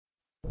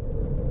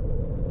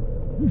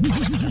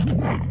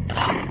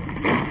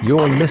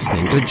You're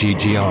listening to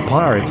GGR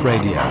Pirate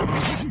Radio.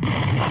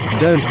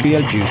 Don't be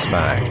a juice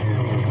bag.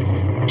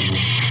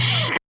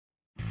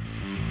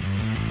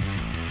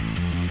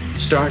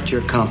 Start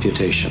your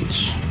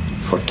computations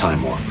for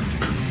Time Warp.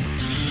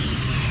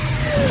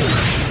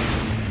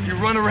 You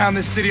run around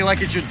this city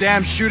like it's your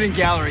damn shooting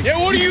gallery.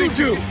 Yeah, what do you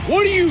do?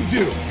 What do you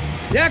do?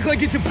 You act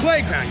like it's a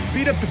playground. You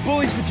beat up the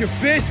bullies with your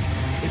fists.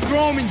 You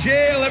throw them in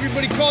jail.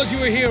 Everybody calls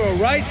you a hero,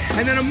 right?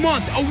 And then a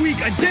month, a week,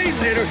 a day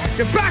later,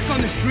 you're back on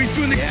the streets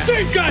doing the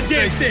same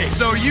goddamn thing.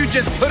 So you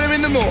just put him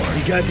in the morgue.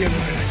 You goddamn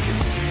right I do.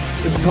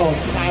 This is called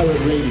Pirate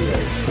Radio.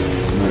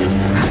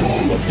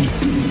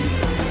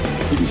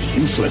 It is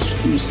useless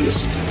to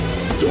resist.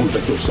 Don't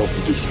let yourself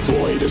be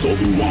destroyed as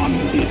Obi-Wan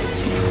did.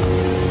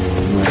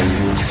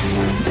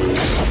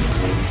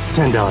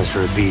 $10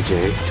 for a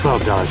BJ,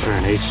 $12 for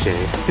an HJ,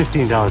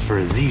 $15 for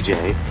a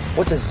ZJ.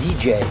 What's a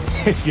ZJ?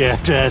 If you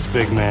have to ask,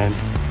 big man,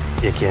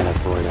 you can't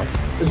afford it.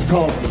 This is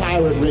called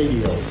Pirate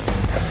Radio.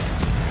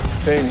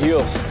 Pain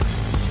heals.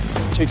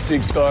 Chicks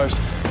dig scars.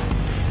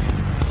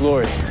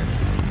 Glory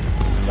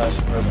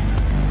lasts forever.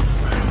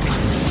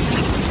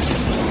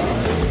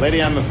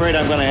 Lady, I'm afraid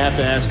I'm going to have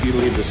to ask you to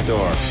leave the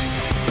store.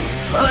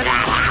 Who the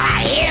hell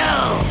are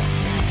you?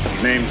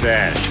 Name's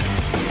Ash.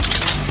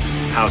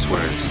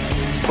 Housewares.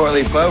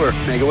 Four-leaf clover.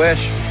 Make a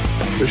wish.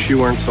 Wish you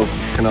weren't so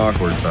fucking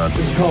awkward, bud.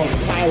 This is called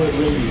Pirate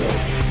Radio.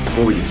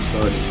 Before we get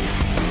started,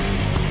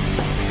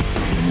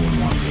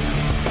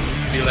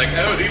 be like,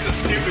 oh, these are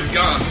stupid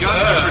guns.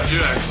 Guns are for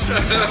jerks.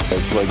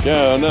 it's like,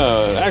 yeah,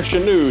 no,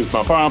 action news.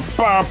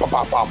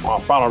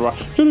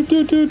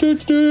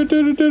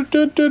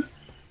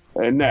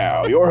 And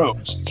now, your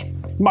host,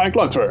 Mike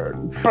Lunsford.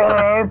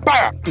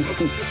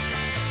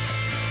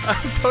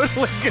 I'm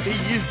totally going to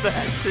use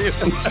that, too.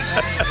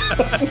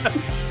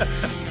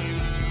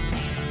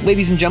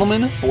 Ladies and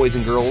gentlemen, boys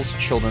and girls,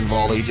 children of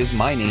all ages,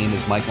 my name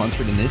is Mike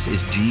Lunsford, and this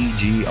is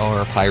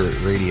GGR Pirate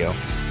Radio.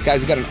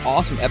 Guys, we've got an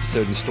awesome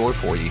episode in store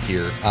for you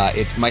here.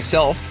 It's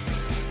myself,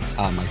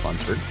 Mike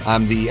Lunsford.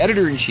 I'm the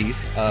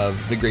editor-in-chief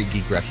of The Great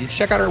Geek Refuge.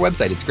 Check out our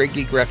website. It's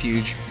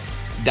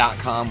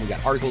greatgeekrefuge.com. We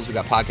got articles, we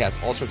got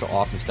podcasts, all sorts of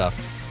awesome stuff.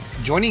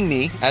 Joining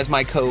me as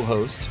my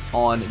co-host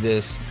on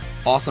this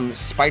awesome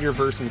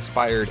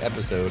Spider-Verse-inspired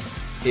episode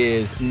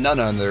is none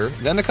other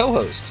than the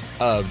co-host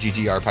of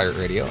GGR Pirate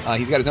Radio.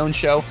 He's got his own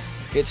show.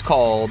 It's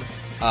called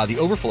The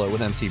Overflow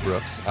with MC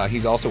Brooks.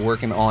 He's also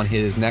working on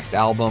his next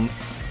album,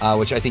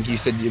 which I think you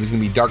said it was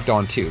going to be Dark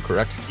Dawn 2,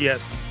 correct?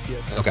 Yes.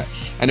 Okay.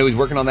 I know he's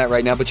working on that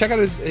right now, but check out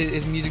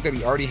his music that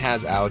he already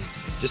has out.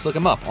 Just look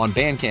him up on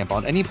Bandcamp,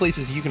 on any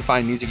places you can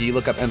find music. You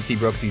look up MC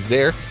Brooks, he's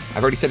there.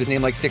 I've already said his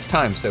name like 6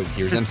 times, so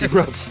here's MC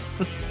Brooks.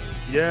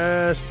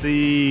 Yes,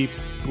 the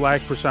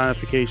black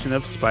personification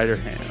of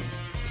Spider-Ham.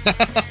 Let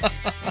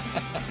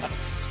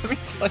me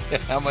tell you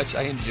how much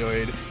I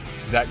enjoyed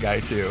that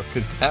guy too,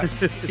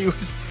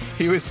 because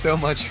he was so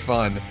much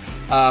fun.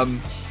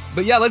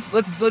 But yeah, let's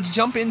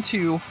jump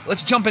into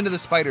the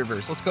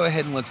Spider-Verse. Let's go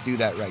ahead and let's do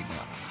that right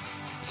now.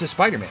 So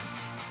Spider-Man,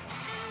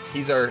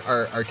 he's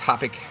our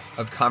topic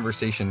of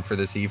conversation for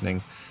this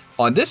evening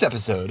on this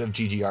episode of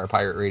GGR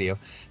Pirate Radio.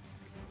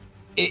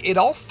 It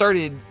all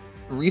started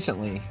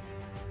recently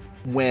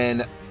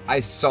when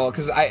I saw,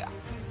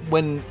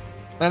 when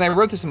I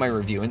wrote this in my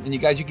review, and you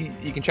guys, you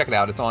can check it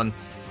out. It's on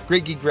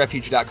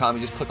greatgeekrefuge.com.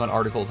 You just click on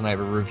articles, and I have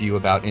a review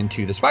about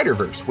Into the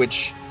Spider-Verse,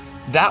 which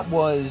that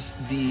was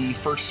the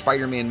first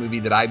Spider-Man movie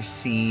that I've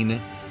seen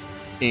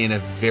in a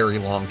very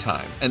long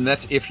time. And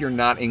that's if you're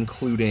not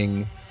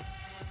including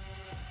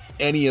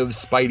any of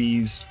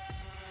Spidey's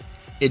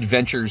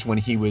adventures when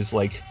he was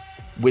in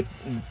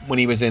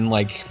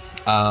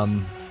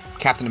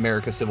Captain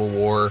America Civil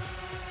War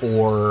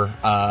or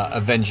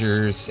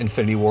Avengers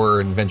Infinity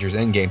War and Avengers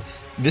Endgame.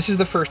 This is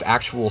the first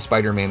actual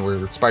Spider-Man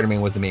where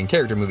Spider-Man was the main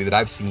character movie that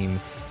I've seen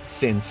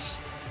since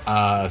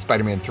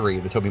Spider-Man 3,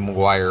 the Tobey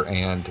Maguire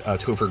and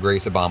Topher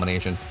Grace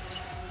abomination.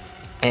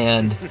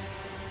 And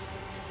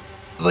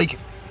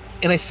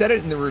and I said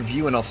it in the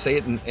review, and I'll say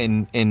it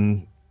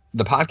in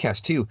the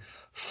podcast too.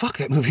 Fuck,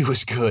 that movie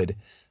was good.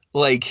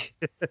 Not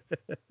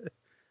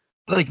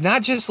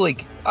just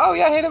oh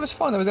yeah, hey, that was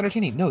fun, that was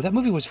entertaining. No, that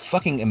movie was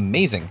fucking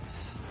amazing.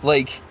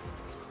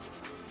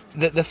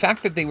 The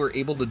fact that they were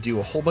able to do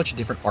a whole bunch of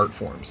different art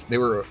forms, they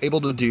were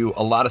able to do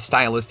a lot of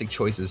stylistic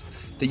choices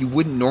that you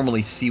wouldn't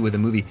normally see with a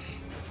movie,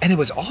 and it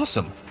was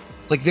awesome.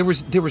 There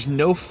was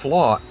no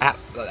flaw I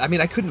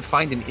couldn't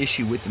find an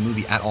issue with the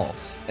movie at all.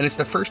 And it's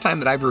the first time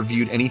that I've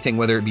reviewed anything,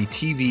 whether it be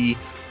TV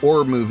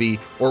or movie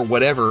or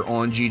whatever,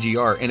 on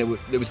GGR, and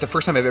it was the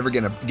first time I've ever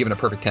given a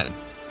perfect 10.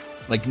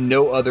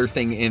 No other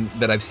thing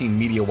that I've seen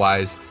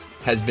media-wise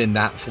has been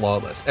that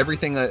flawless.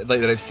 Everything that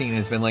I've seen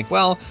has been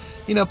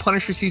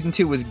Punisher season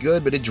 2 was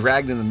good, but it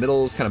dragged in the middle.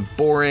 It was kind of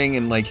boring,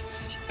 and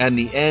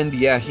the end,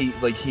 yeah, he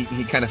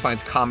kind of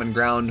finds common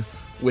ground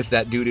with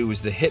that dude who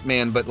was the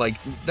hitman, but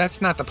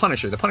that's not the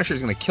Punisher. The Punisher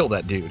is going to kill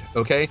that dude.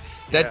 Okay,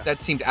 that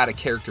seemed out of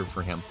character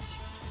for him.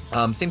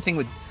 Same thing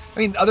with I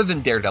mean, other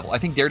than Daredevil, I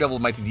think Daredevil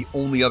might be the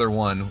only other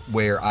one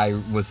where I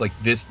was like,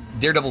 this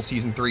Daredevil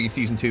season 3,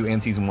 season 2,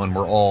 and season 1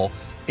 were all,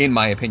 in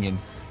my opinion,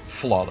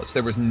 flawless.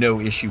 There was no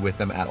issue with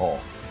them at all.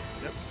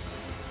 Yep.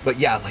 But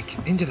yeah,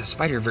 like Into the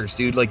Spider-Verse,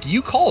 dude, like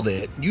you called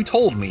it, you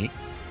told me,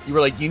 you were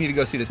like, you need to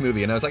go see this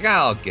movie, and I was like,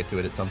 I'll get to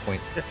it at some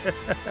point.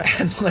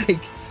 And like,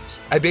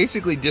 I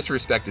basically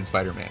disrespected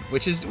Spider-Man,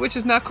 which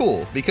is not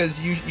cool, because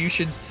you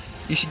should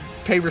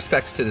pay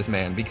respects to this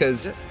man,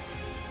 because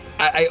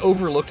I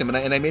overlooked him,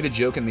 and I made a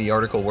joke in the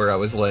article where I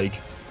was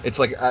like, it's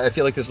like, I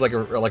feel like this is like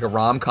a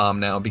rom-com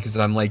now, because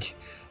I'm like,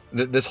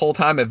 this whole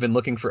time I've been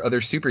looking for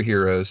other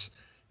superheroes,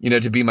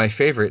 to be my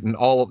favorite, and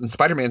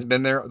Spider-Man's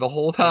been there the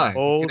whole time.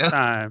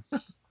 Time.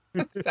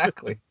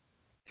 Exactly.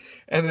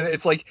 And then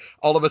it's like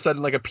all of a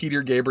sudden like a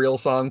Peter Gabriel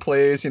song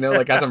plays,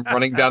 like as I'm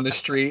running down the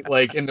street,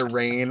 like in the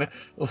rain,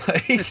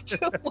 like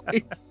to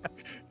like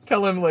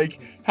tell him like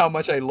how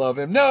much I love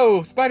him.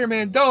 No,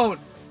 Spider-Man, don't.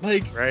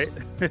 Like, right?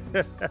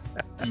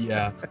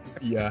 Yeah.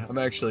 I'm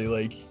actually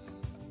like,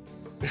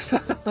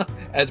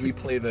 as we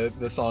play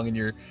the song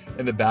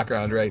in the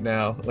background right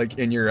now, like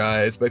In Your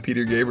Eyes by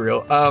Peter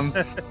Gabriel.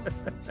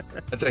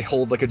 As I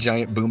hold like a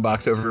giant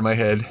boombox over my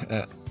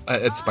head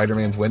at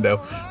Spider-Man's window.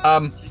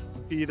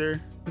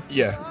 Peter.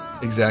 Yeah,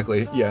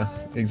 exactly.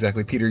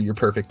 Peter, you're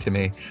perfect to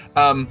me.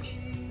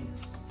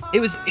 It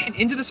was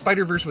Into the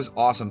Spider-Verse was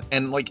awesome,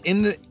 and like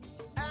in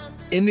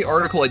the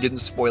article I didn't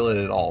spoil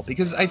it at all,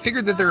 because I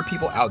figured that there are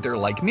people out there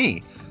like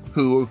me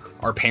who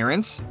are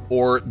parents,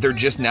 or they're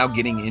just now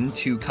getting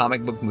into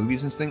comic book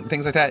movies and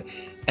things like that,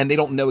 and they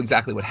don't know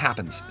exactly what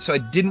happens. So I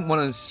didn't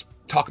want to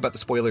talk about the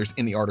spoilers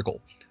in the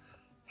article.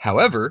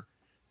 However,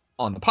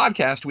 on the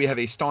podcast, we have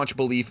a staunch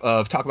belief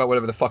of talk about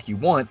whatever the fuck you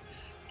want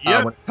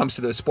when it comes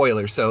to those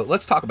spoilers. So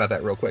let's talk about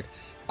that real quick.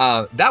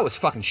 That was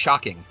fucking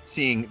shocking,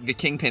 seeing the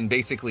Kingpin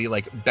basically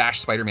like bash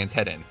Spider-Man's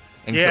head in.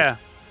 And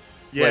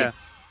Like,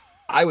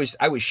 I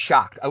was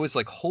shocked. I was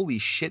like, holy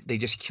shit, they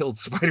just killed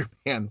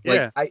Spider-Man.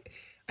 Like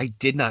I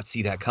did not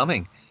see that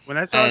coming. When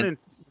I saw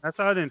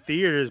it in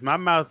theaters, my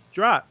mouth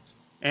dropped,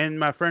 and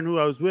my friend who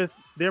I was with,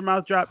 their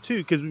mouth dropped too,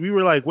 because we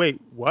were like, wait,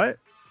 what?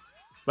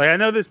 Like, I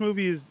know this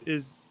movie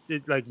is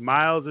like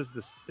Miles is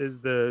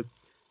the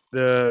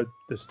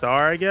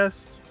star, I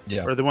guess.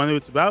 Yeah. Or the one who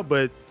it's about,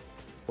 but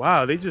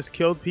wow, they just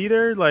killed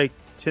Peter like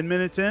 10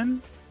 minutes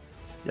in.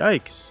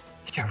 Yikes.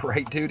 Yeah,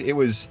 right, dude. It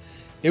was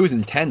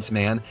intense,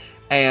 man.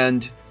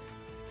 And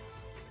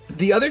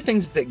the other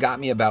things that got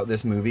me about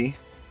this movie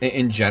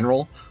in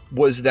general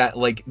was that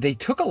like they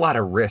took a lot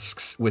of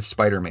risks with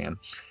Spider-Man,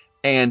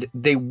 and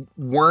they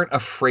weren't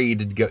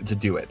afraid to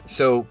do it.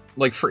 So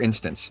like, for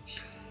instance,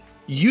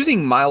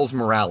 using Miles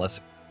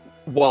Morales,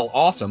 while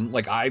awesome,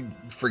 like I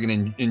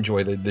friggin'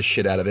 enjoy the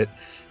shit out of it,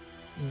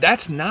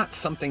 that's not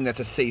something that's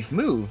a safe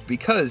move,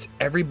 because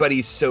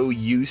everybody's so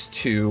used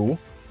to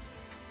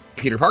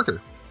Peter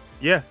Parker.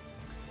 Yeah.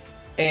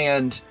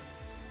 And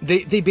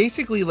they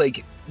basically,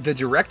 like, the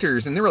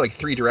directors, and there were like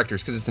 3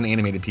 directors because it's an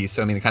animated piece,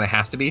 so I mean it kind of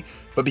has to be,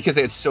 but because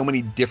they had so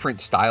many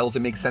different styles,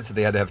 it makes sense that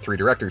they had to have 3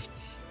 directors.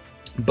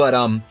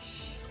 But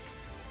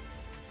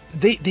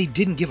they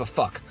didn't give a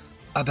fuck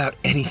about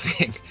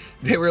anything.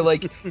 They were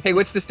like, hey,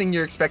 what's this thing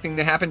you're expecting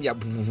to happen? Yeah,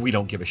 we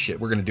don't give a shit.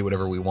 We're gonna do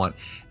whatever we want.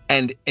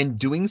 And in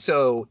doing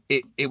so,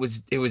 it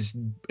was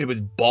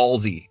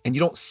ballsy, and you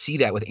don't see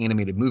that with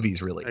animated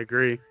movies, really. I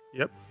agree.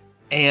 Yep.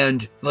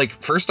 And like,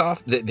 first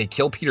off, they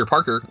kill Peter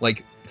Parker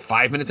like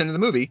 5 minutes into the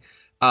movie.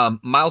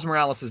 Miles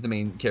Morales is the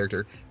main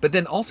character, but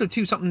then also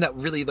too, something that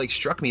really like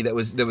struck me that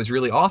was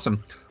really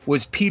awesome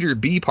was Peter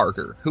B.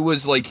 Parker, who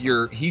was like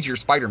he's your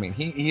Spider-Man.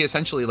 He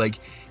essentially, like,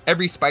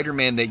 every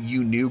Spider-Man that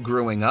you knew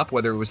growing up,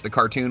 whether it was the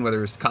cartoon, whether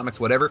it was the comics,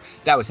 whatever,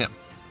 that was him.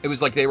 It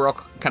was like they were all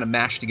kind of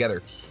mashed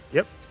together.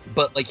 Yep.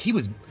 But like he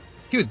was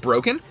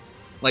broken.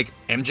 Like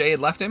MJ had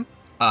left him.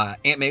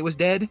 Aunt May was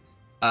dead.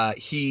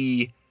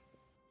 He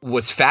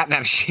was fat and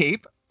out of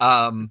shape.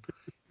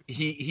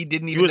 He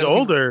didn't even. He was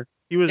older.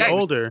 He was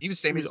older. He was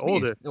same as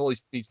me. Well,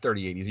 he's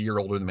 38. He's a year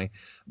older than me.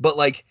 But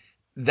like,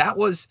 that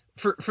was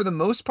for the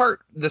most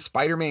part, the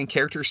Spider-Man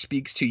character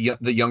speaks to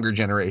the younger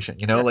generation.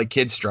 Like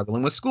kids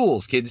struggling with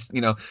schools, kids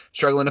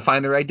struggling to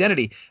find their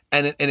identity,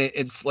 and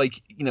it's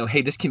like,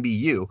 hey, this can be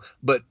you.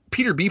 But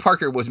Peter B.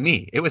 Parker was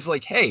me. It was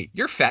like, hey,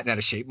 you're fat and out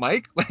of shape,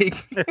 Mike. Like.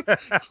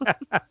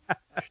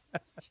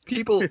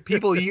 People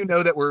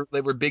that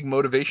were big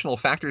motivational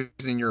factors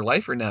in your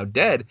life are now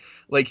dead.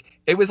 Like,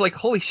 it was like,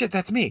 holy shit,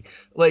 that's me.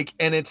 Like,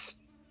 and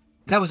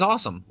that was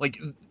awesome. Like,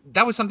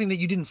 that was something that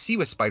you didn't see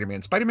with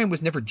Spider-Man. Spider-Man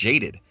was never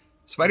jaded.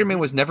 Spider-Man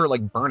was never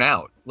like burnt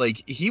out.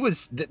 Like, he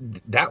was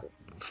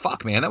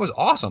fuck, man, that was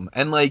awesome.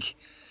 And like,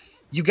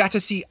 you got to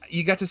see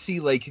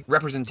like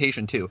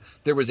representation too.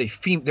 There were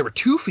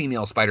 2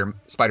 female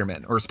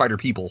Spider-Men or Spider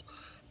people.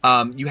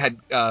 You had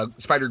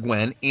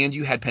Spider-Gwen, and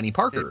you had Penny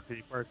Parker.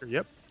 Penny Parker,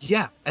 yep.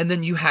 Yeah, and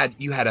then you had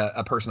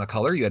a person of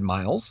color. You had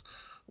Miles.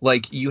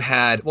 Like, you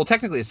had, well,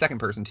 technically a second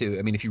person too.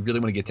 I mean, if you really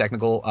want to get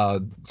technical,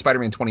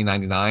 Spider-Man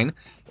 2099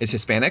 is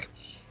Hispanic.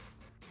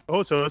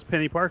 Oh, so it's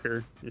Penny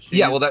Parker.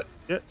 Yeah, well,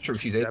 that's true.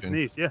 She's Asian.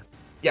 Japanese, yeah.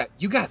 Yeah,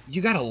 you got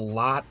a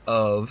lot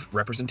of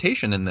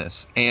representation in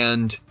this,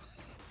 and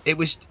it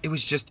was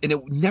just, and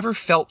it never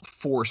felt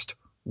forced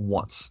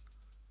once.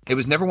 It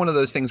was never one of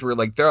those things where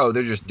like, they're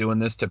just doing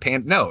this to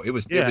pan. No, it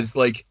was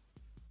like,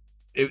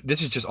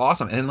 this is just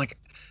awesome, and like,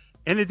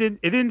 and it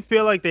didn't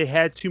feel like they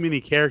had too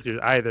many characters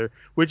either,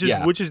 which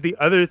is the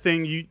other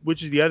thing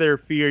which is the other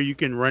fear you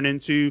can run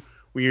into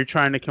when you're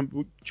trying to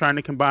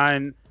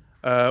combine,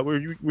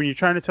 when you're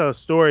trying to tell a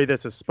story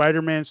that's a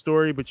Spider-Man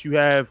story, but you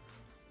have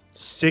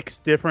 6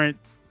 different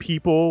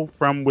people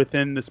from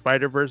within the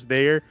Spider-Verse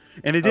there,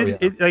 and it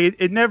didn't.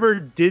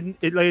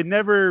 It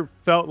never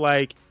felt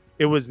like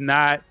it was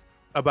not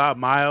about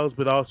Miles,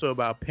 but also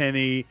about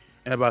Penny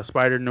and about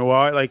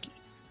Spider-Noir. Like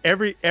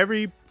every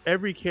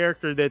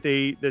character that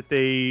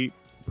they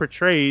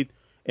portrayed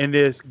in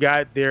this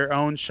got their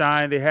own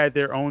shine. They had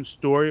their own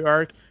story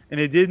arc, and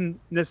it didn't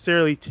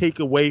necessarily take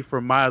away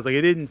from Miles. Like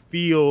it didn't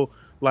feel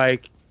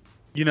like,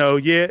 it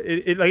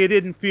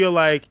didn't feel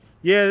like,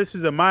 yeah, this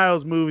is a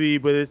Miles movie,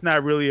 but it's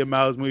not really a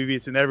Miles movie.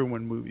 It's an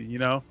everyone movie,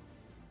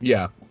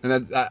 Yeah,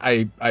 and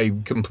I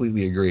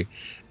completely agree.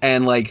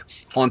 And like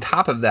on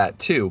top of that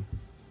too,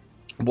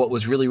 what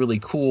was really, really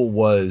cool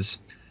was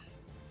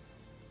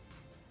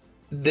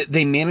that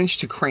they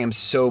managed to cram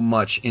so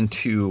much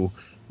into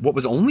what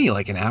was only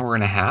like an hour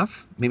and a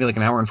half, maybe like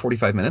an hour and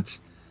 45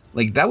 minutes.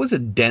 Like that was a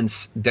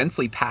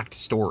densely packed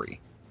story.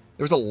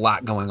 There was a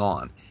lot going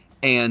on,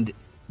 and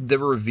the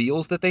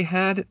reveals that they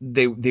had,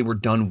 they were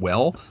done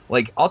well.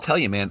 Like I'll tell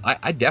you, man,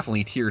 I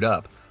definitely teared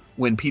up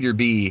when Peter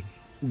B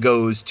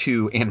goes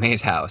to Aunt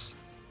May's house,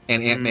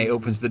 and Aunt May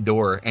opens the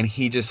door, and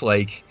he just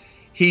like,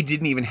 he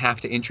didn't even have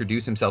to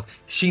introduce himself.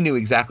 She knew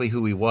exactly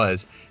who he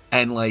was.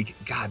 And like,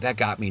 God, that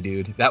got me,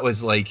 dude. That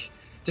was like,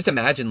 just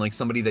imagine like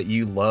somebody that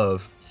you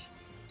love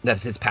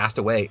that has passed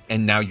away,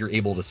 and now you're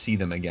able to see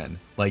them again.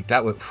 Like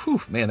that would,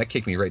 man, that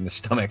kicked me right in the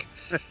stomach.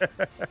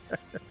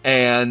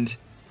 And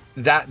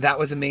that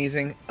was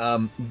amazing.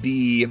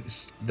 The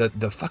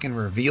fucking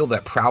reveal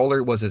that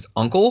Prowler was his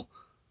uncle.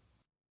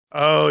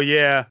 Oh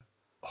yeah.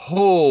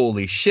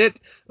 Holy shit.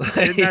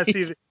 I did not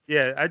see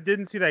I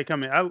didn't see that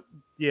coming. I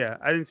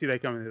didn't see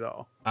that coming at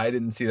all. I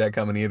didn't see that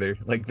coming either.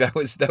 Like that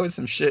was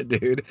some shit,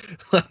 dude.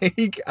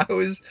 Like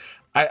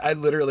I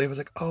literally was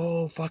like,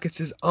 oh fuck, it's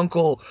his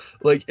uncle.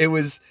 Like that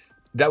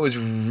was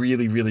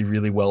really, really,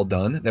 really well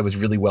done. That was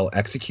really well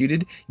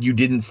executed. You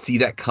didn't see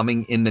that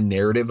coming in the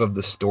narrative of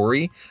the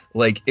story.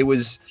 Like it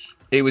was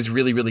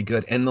really, really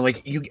good. And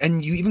like you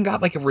even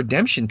got like a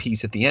redemption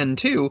piece at the end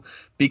too,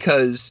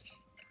 because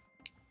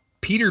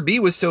Peter B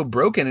was so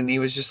broken, and he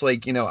was just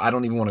like, I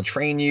don't even want to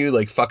train you.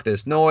 Like, fuck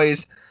this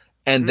noise.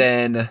 And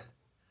then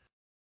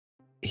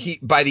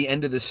by the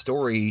end of the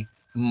story,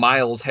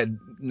 Miles had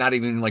not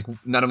even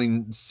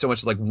so much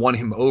as like won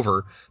him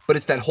over, but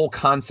it's that whole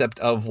concept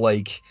of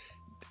like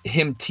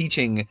him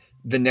teaching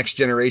the next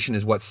generation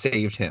is what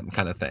saved him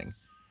kind of thing.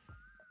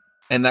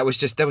 And that was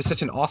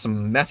such an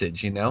awesome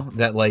message,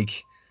 that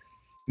like,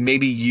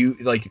 maybe you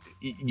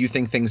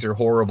think things are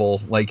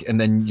horrible, like, and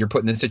then you're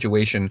put in this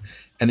situation,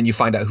 and then you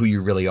find out who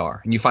you really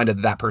are, and you find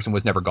out that person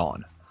was never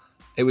gone.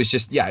 It was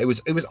just, it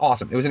was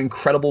awesome. It was an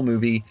incredible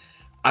movie.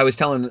 I was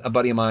telling a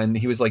buddy of mine,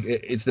 he was like,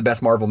 it's the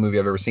best Marvel movie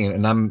I've ever seen,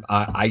 and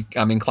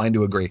I'm inclined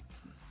to agree.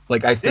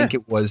 Like, I think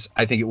it was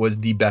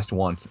the best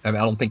one. I mean,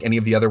 I don't think any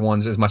of the other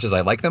ones, as much as I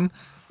like them,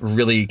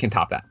 really can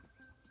top that.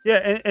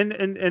 Yeah, and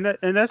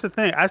that's the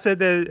thing. I said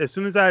that as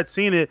soon as I had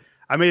seen it,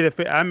 I made a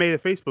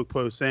Facebook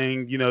post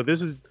saying,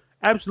 this is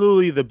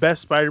absolutely the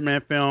best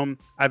Spider-Man film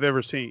I've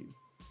ever seen.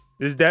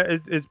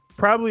 It's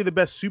probably the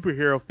best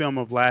superhero film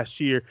of last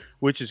year,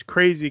 which is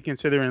crazy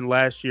considering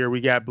last year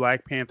we got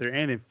Black Panther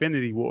and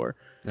Infinity War.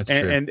 That's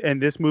true.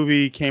 And this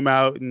movie came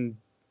out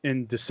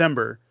in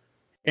December,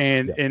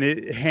 and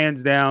it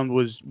hands down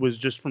was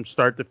just from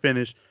start to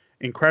finish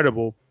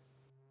incredible.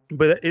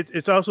 But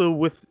it's also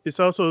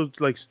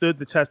like stood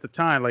the test of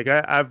time. Like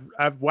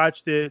I've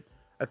watched it,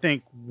 I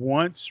think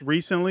once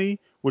recently,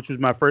 which was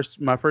my first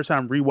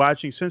time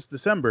rewatching since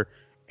December,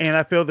 and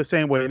I feel the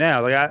same way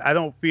now. Like I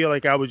don't feel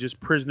like I was just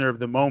prisoner of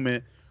the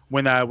moment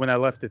when I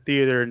left the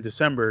theater in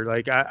December.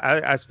 Like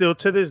I still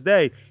to this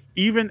day,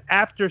 even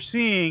after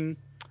seeing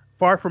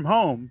Far From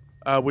Home,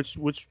 which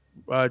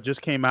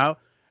just came out,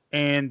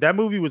 and that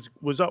movie was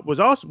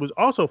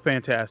also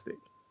fantastic,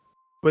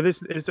 but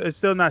it's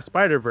still not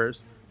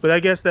Spider-Verse. But I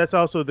guess that's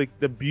also the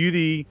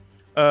beauty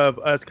of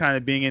us kind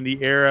of being in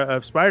the era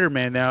of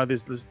Spider-Man now,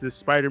 this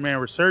Spider-Man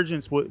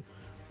resurgence,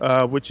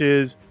 which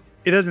is,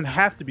 it doesn't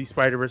have to be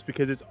Spider-Verse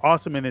because it's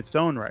awesome in its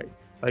own right.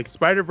 Like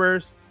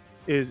Spider-Verse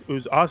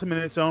was awesome in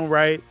its own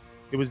right.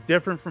 It was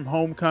different from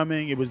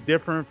Homecoming. It was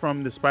different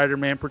from the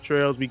Spider-Man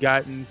portrayals we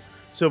got in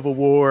Civil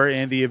War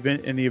and the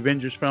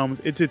Avengers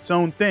films. It's its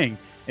own thing,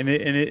 and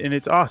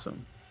it's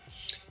awesome.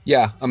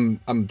 Yeah,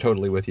 I'm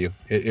totally with you.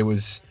 It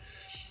was,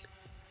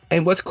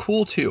 and what's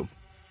cool too.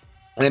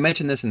 And I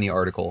mentioned this in the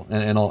article,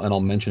 and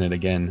I'll mention it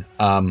again.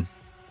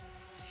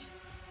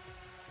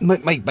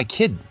 My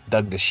kid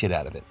dug the shit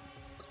out of it,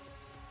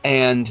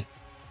 and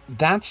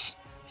that's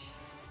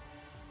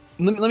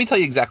let me tell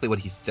you exactly what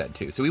he said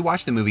too. So we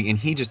watched the movie and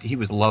he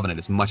was loving it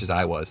as much as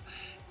I was.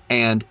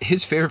 And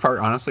his favorite part,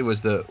 honestly,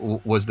 was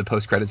the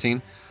post-credit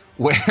scene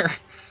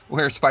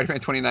where Spider-Man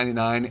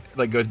 2099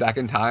 like goes back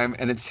in time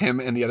and it's him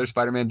and the other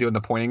Spider-Man doing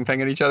the pointing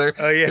thing at each other.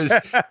 Oh yeah.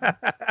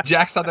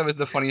 Jax thought that was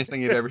the funniest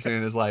thing he'd ever seen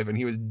in his life, and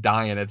he was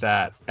dying at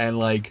that. And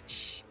like,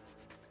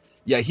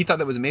 yeah, he thought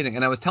that was amazing.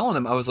 And I was telling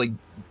him, I was like,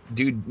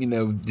 dude, you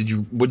know,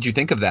 what'd you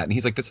think of that? And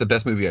he's like, that's the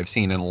best movie I've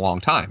seen in a long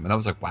time. And I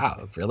was like,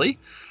 wow, really?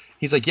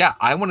 He's like, yeah,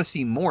 I want to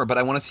see more, but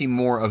I want to see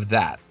more of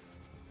that.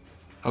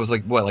 I was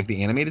like, what, like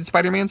the animated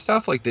Spider-Man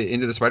stuff? Like the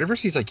Into the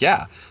Spider-Verse? He's like,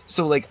 yeah.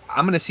 So, like,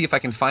 I'm going to see if I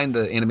can find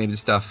the animated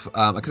stuff.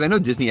 Because I know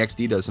Disney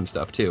XD does some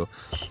stuff, too.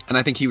 And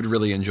I think he would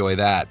really enjoy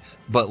that.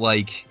 But,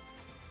 like,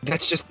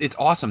 that's just, it's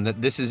awesome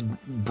that this is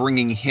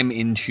bringing him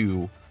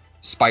into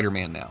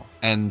Spider-Man now.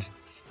 And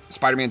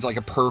Spider-Man's, like,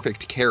 a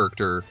perfect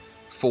character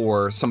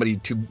for somebody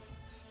to...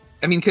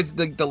 I mean, because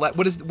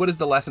what is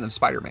the lesson of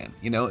Spider-Man?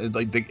 You know,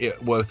 like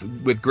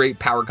with great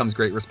power comes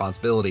great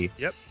responsibility.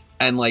 Yep.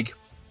 And, like...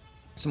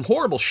 some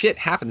horrible shit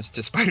happens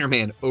to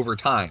Spider-Man over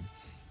time,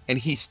 and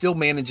he still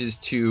manages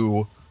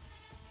to,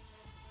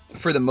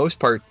 for the most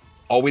part,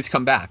 always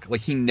come back.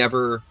 Like, he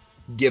never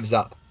gives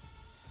up,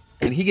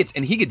 and he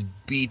gets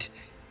beat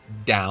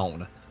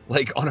down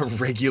like on a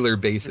regular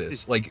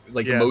basis, like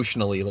yeah.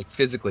 Emotionally, like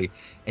physically,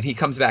 and he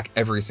comes back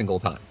every single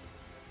time.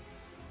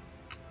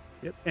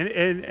 Yep, and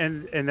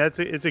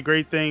it's a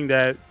great thing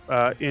that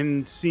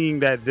in seeing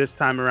that this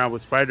time around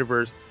with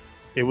Spider-Verse.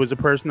 It was a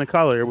person of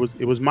color.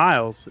 It was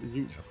Miles,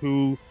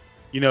 who,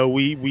 you know,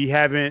 we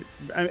haven't.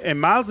 And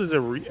Miles is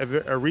a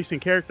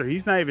recent character.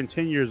 He's not even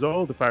 10 years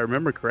old, if I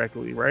remember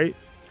correctly, right?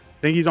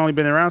 I think he's only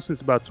been around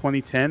since about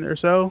 2010 or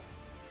so.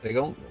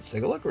 Let's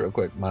take a look real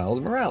quick. Miles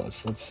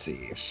Morales. Let's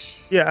see.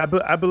 Yeah,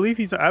 I believe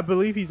he's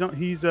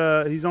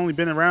only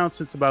been around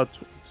since about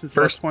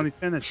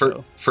 2010 or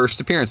so. First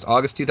appearance,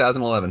 August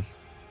 2011.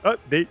 Oh,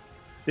 there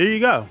you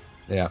go.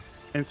 Yeah.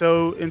 And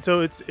so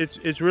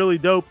it's really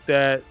dope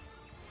that.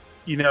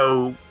 You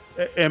know,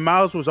 and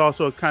Miles was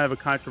also kind of a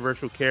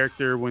controversial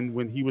character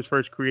when he was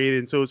first created.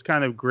 And so it's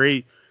kind of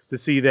great to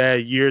see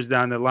that years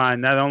down the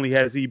line, not only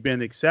has he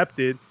been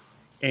accepted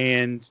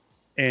and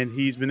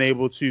he's been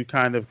able to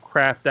kind of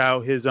craft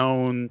out his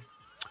own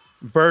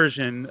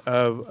version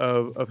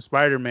of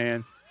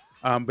Spider-Man,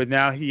 but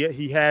now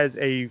he has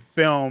a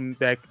film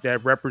that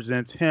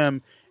represents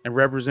him and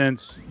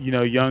represents, you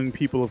know, young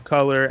people of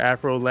color,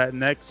 Afro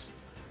Latinx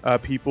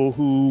people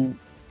who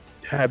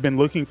have been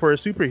looking for a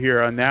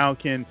superhero and now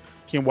can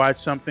watch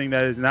something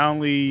that is not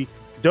only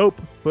dope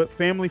but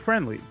family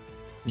friendly.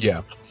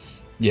 Yeah,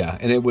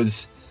 and it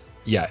was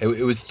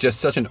just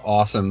such an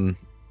awesome,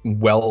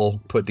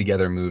 well put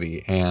together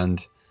movie,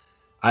 and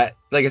like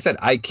I said,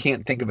 I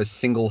can't think of a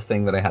single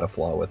thing that I had a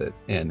flaw with it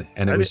in,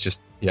 and it was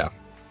just yeah.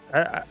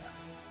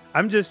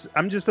 I'm just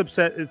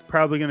upset. It's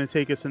probably going to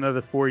take us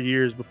another 4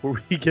 years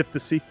before we get the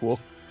sequel.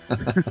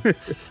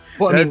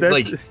 Well, I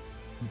mean,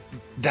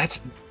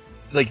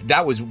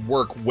 that was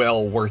work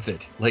well worth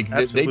it. Like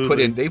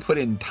they put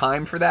in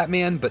time for that,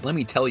 man. But let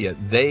me tell you,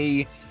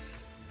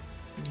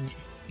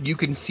 you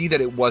can see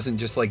that it wasn't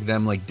just like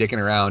them like dicking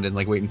around and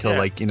like wait until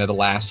like, you know, the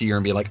last year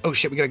and be like, oh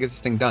shit, we gotta get this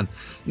thing done.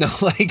 No,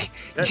 like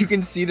you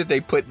can see that they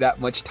put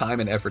that much time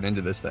and effort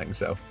into this thing.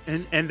 So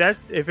and that,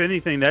 if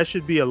anything, that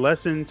should be a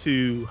lesson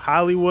to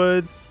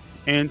Hollywood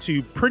and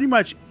to pretty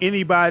much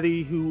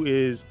anybody who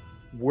is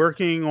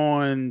working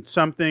on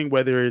something,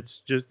 whether it's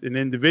just an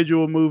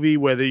individual movie,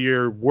 whether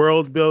you're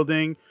world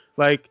building,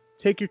 like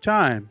take your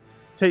time,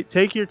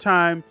 take your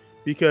time,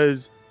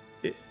 because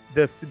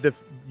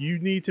you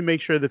need to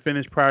make sure the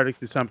finished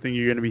product is something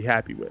you're going to be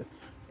happy with.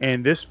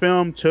 And this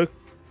film took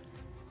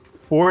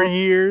 4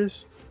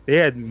 years. They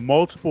had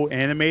multiple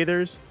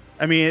animators.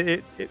 I mean,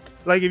 it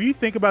like if you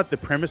think about the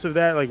premise of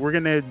that, like we're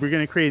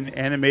gonna create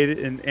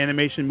an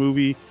animation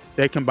movie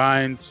that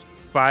combines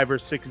 5 or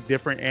 6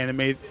 different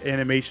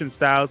animation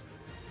styles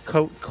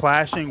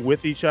clashing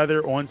with each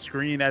other on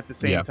screen at the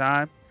same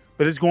time,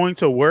 but it's going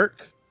to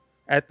work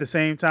at the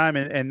same time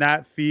and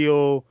not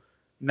feel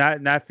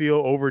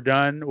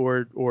overdone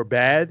or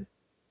bad.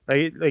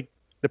 Like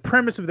the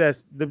premise of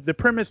that the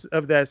premise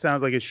of that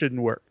sounds like it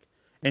shouldn't work,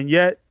 and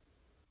yet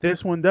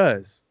this one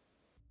does,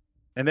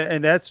 and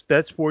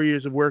that's 4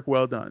 years of work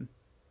well done.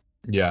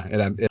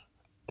 Yeah,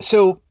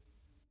 so.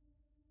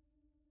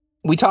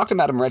 We talked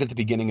about him right at the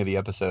beginning of the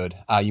episode.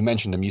 You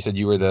mentioned him. You said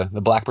you were the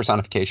black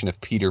personification of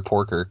Peter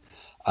Porker,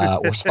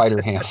 or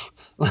Spider-Ham.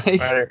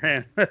 Like,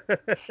 Spider-Ham.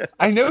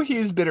 I know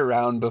he's been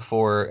around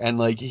before, and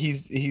like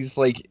he's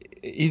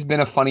been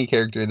a funny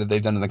character that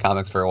they've done in the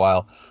comics for a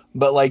while.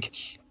 But like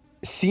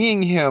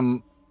seeing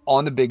him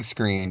on the big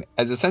screen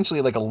as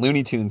essentially like a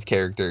Looney Tunes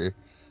character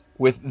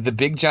with the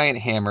big giant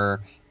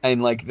hammer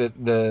and like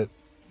the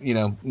you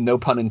know, no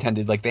pun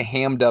intended, like the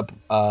hammed up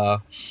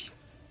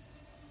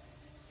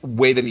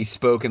way that he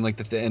spoke and like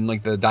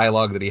the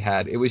dialogue that he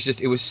had, it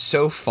was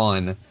so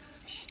fun.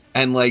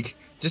 And like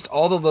just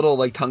all the little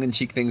like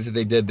tongue-in-cheek things that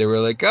they did. They were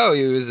like, oh,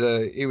 he was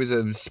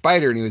a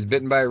spider and he was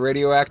bitten by a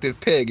radioactive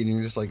pig, and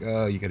you're just like,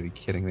 oh, you gotta be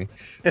kidding me.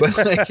 But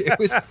like it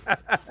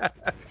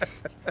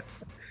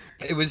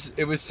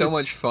was so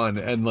much fun,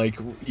 and like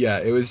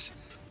it was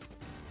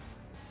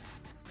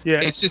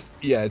it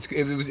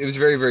was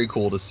very, very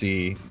cool to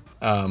see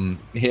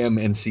him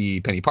and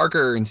see Penny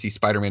Parker and see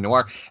Spider-Man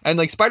Noir, and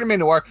like Spider-Man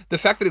Noir, the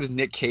fact that it was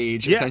Nick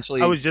Cage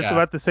essentially. I was just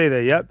about to say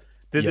that. Yep.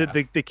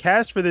 The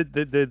cast for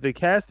the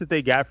cast that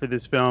they got for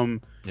this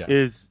film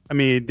is, I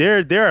mean, there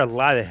are a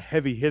lot of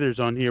heavy hitters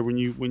on here when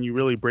you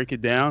really break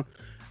it down.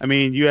 I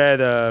mean, you had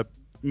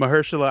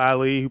Mahershala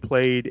Ali, who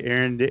played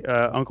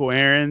Uncle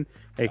Aaron,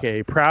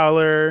 aka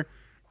Prowler.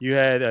 You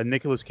had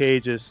Nicolas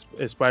Cage as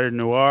Spider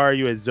Noir.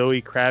 You had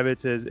Zoe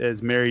Kravitz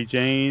as Mary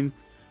Jane.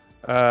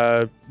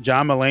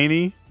 John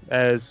Mulaney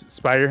as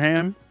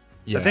Spider-Ham.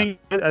 Yeah.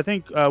 I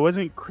think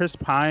wasn't Chris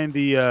Pine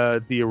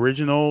the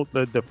original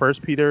the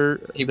first Peter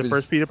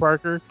first Peter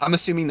Parker? I'm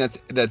assuming that's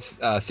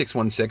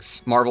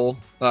 616 Marvel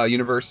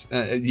universe.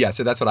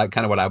 So that's what I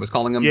was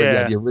calling them.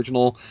 Yeah. But the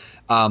original.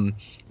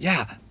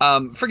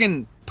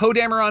 Friggin' Poe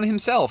Dameron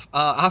himself,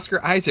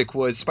 Oscar Isaac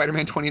was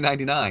Spider-Man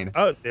 2099.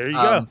 Oh, there you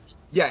go.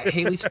 Yeah,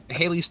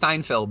 Haley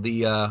Steinfeld,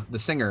 the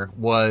singer,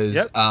 was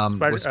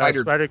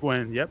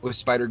Spider-Gwen. Yep, was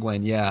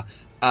Spider-Gwen. Yeah.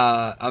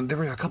 There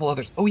were a couple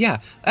others. Oh yeah,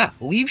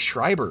 Liev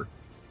Schreiber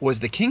was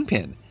the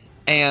Kingpin,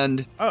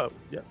 and the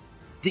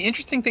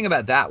interesting thing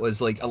about that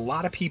was like a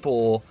lot of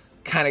people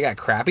kind of got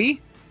crappy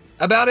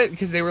about it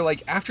because they were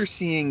like, after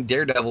seeing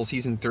Daredevil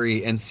season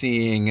 3 and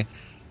seeing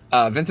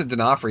Vincent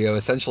D'Onofrio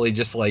essentially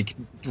just like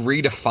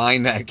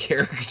redefine that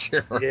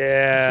character.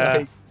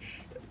 Yeah.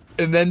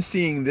 And then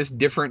seeing this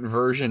different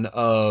version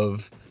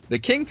of the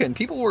Kingpin,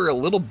 people were a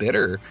little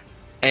bitter,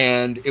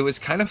 and it was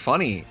kind of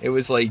funny. It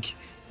was like,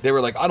 they were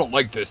like, I don't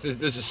like this.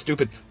 This is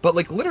stupid. But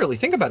like, literally,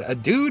 think about it. A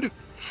dude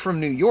from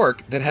New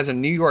York that has a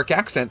New York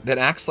accent that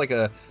acts like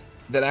a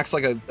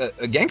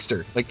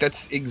gangster. Like,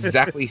 that's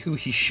exactly who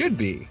he should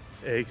be.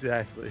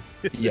 Exactly.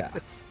 Yeah.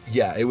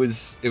 It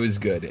was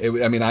good.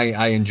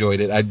 I enjoyed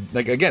it. I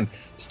again,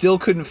 still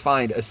couldn't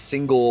find a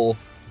single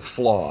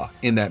flaw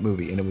in that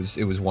movie, and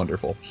it was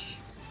wonderful.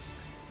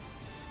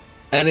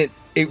 And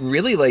it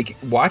really, like,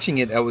 watching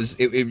it,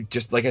 it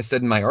just, like I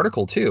said in my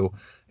article too,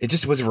 it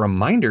just was a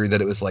reminder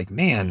that it was like,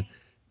 man,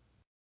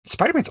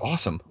 Spider-Man's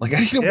awesome. Like, I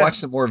need to watch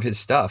some more of his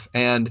stuff.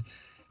 And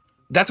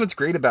that's what's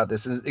great about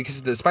this, is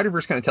because the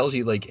Spider-Verse kind of tells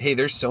you, like, hey,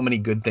 there's so many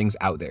good things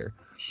out there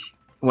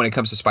when it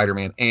comes to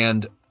Spider-Man.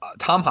 And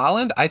Tom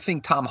Holland, I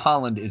think Tom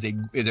Holland is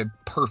a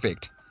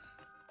perfect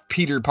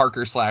Peter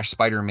Parker /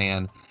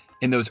 Spider-Man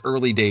in those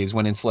early days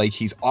when it's like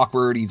he's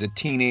awkward, he's a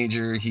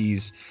teenager,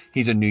 he's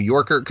a New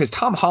Yorker. Because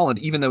Tom Holland,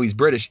 even though he's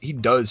British, he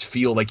does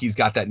feel like he's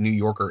got that New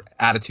Yorker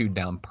attitude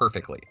down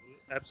perfectly.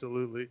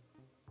 Absolutely.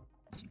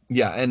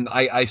 Yeah, and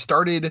I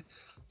started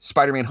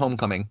Spider-Man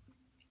Homecoming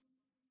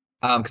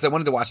because I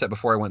wanted to watch that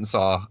before I went and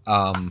saw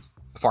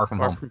Far From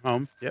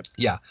Home. Yep.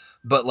 Yeah,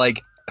 but like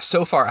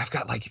so far I've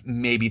got like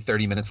maybe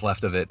 30 minutes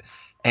left of it,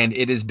 and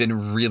it has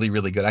been really,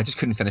 really good. I just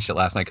couldn't finish it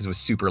last night because it was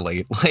super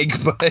late.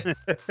 But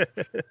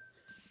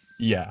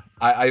yeah,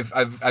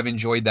 I've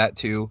enjoyed that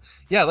too.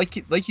 Yeah,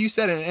 like you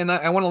said, and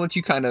I want to let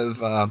you kind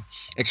of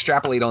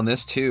extrapolate on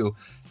this too.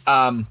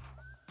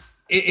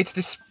 It's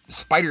this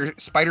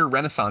spider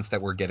renaissance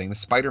that we're getting. The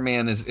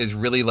Spider-Man is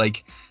really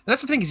like,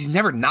 that's the thing, is he's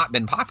never not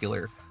been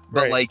popular,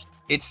 but right. Like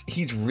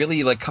he's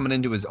really like coming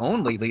into his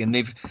own lately, and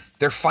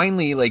they're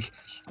finally like,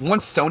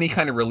 once Sony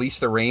kind of released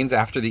the reins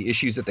after the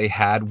issues that they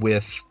had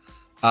with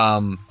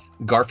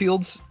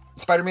Garfield's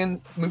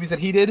Spider-Man movies that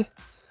he did,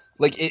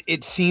 like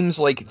it seems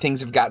like things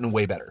have gotten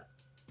way better.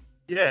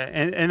 Yeah,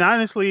 and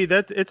honestly,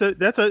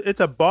 it's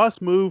a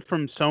boss move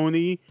from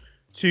Sony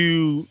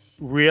to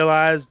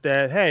realize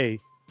that, hey,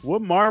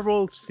 what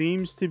Marvel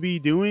seems to be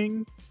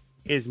doing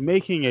is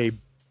making a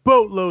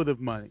boatload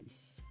of money.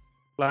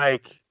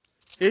 Like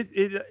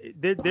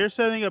they're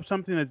setting up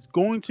something that's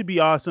going to be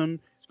awesome.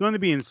 It's going to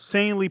be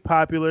insanely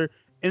popular,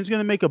 and it's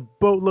going to make a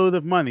boatload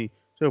of money.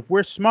 So if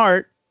we're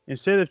smart,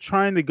 instead of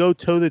trying to go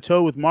toe to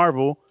toe with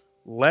Marvel,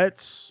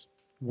 let's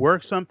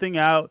work something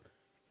out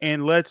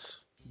and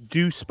let's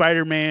do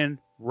Spider-Man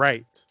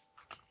right.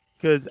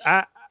 Because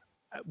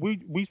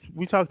we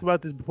talked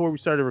about this before we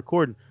started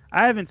recording.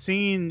 I haven't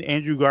seen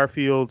Andrew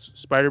Garfield's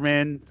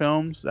Spider-Man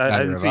films. I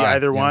didn't see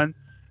either one,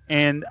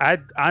 and I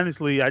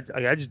honestly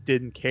just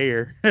didn't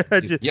care.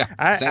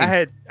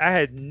 I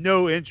had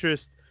no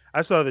interest.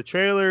 I saw the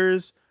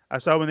trailers. I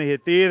saw when they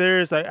hit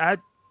theaters. Like I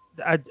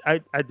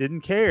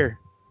didn't care.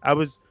 I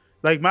was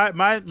like,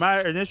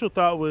 my initial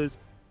thought was,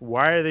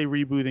 why are they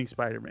rebooting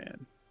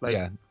Spider-Man?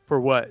 Like, for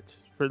what?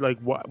 For like,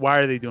 why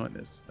are they doing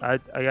this? I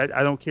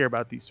don't care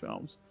about these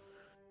films.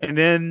 And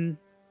then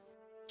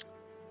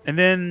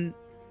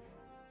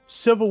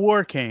Civil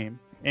War came,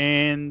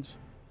 and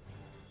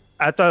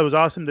I thought it was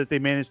awesome that they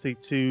managed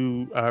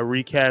to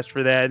recast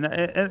for that.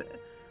 And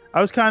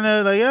I was kind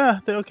of like, yeah,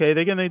 okay,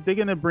 they're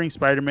gonna bring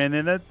Spider-Man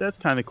in. That's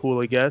kind of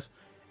cool, I guess.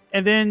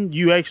 And then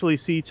you actually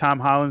see Tom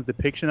Holland's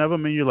depiction of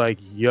him, and you're like,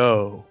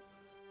 yo,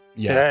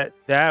 Yeah.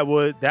 That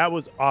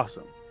was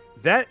awesome.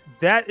 That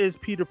is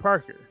Peter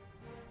Parker.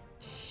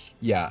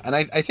 Yeah, and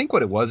I think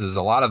what it was is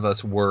a lot of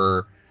us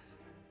were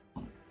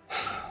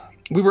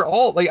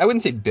all, like, I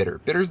wouldn't say bitter.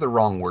 Bitter's the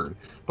wrong word.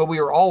 But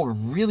we were all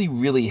really,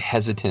 really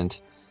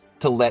hesitant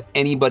to let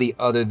anybody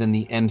other than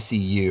the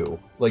MCU,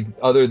 like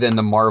other than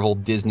the Marvel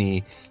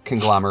Disney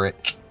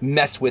conglomerate,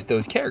 mess with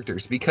those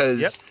characters,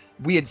 because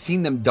we had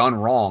seen them done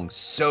wrong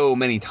so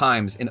many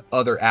times in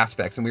other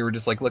aspects. And we were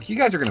just like, look, you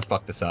guys are going to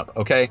fuck this up.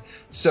 Okay.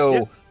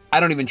 So I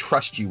don't even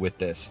trust you with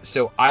this.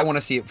 So I want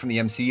to see it from the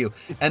MCU.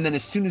 And then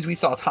as soon as we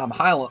saw Tom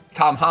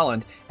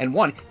Holland, and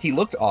one, he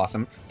looked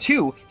awesome.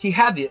 Two, he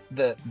had the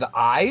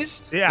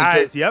eyes. The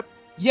eyes. Yep.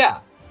 Yeah.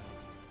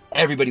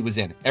 Everybody was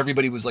in.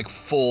 Everybody was like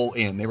full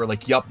in. They were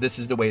like, "Yup, this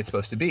is the way it's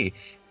supposed to be."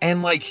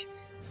 And like,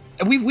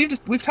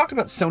 we've talked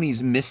about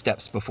Sony's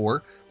missteps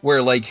before,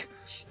 where like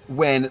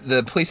when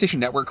the PlayStation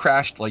Network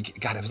crashed, like,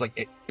 God, it was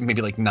like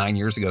maybe like 9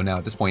 years ago now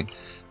at this point.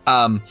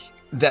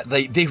 That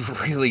they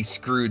really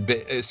screwed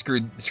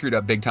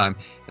up big time.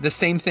 The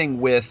same thing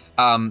with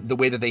the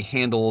way that they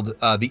handled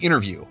the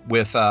interview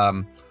with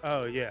with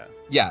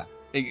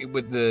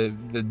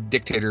the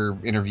dictator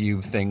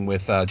interview thing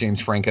with James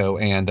Franco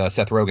and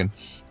Seth Rogen.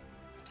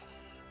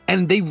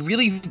 And they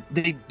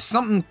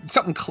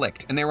something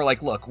clicked, and they were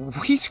like, look,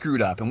 we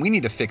screwed up and we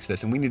need to fix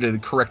this and we need to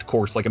correct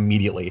course like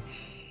immediately.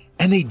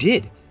 And they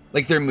did.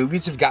 Like, their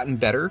movies have gotten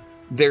better.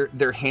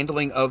 Their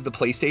handling of the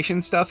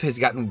PlayStation stuff has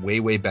gotten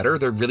way, way better.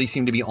 They really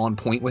seem to be on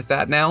point with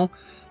that now.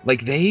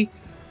 Like,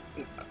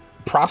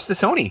 props to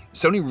Sony.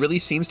 Sony really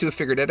seems to have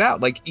figured it out.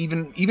 Like,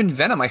 even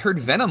Venom, I heard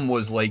Venom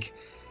was like,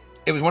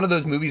 it was one of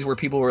those movies where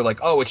people were like,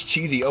 oh, it's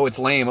cheesy, oh, it's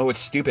lame, oh, it's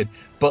stupid.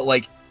 But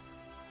like,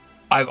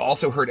 I've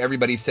also heard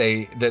everybody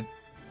say that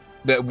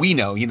we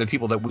know, the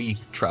people that we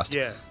trust.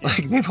 Yeah.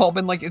 Like, they've all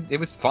been like, it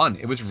was fun.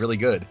 It was really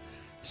good.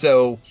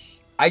 So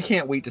I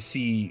can't wait to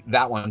see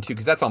that one too,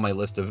 because that's on my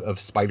list of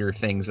Spider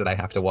things that I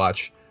have to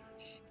watch.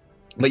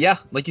 But yeah,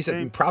 like you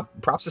said,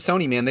 props to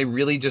Sony, man. They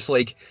really just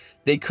like,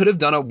 they could have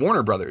done a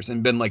Warner Brothers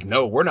and been like,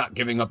 no, we're not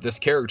giving up this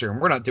character and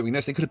we're not doing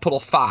this. They could have put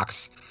a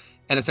Fox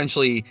and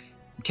essentially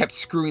kept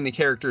screwing the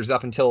characters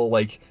up until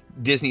like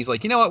Disney's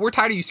like, you know what, we're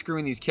tired of you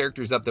screwing these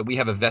characters up that we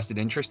have a vested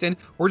interest in.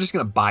 We're just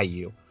going to buy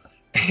you.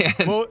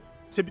 And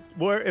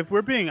if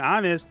we're being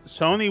honest,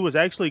 Sony was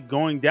actually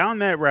going down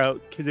that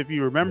route, because if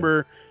you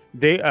remember,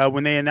 they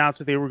when they announced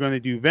that they were going to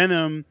do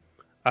Venom,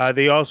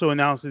 they also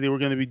announced that they were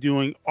going to be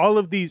doing all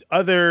of these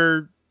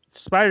other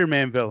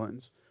Spider-Man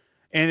villains,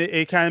 and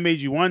it kind of made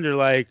you wonder,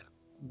 like,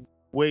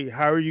 wait,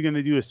 how are you going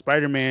to do a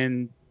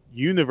Spider-Man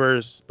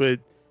universe but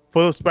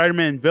full of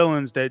Spider-Man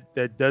villains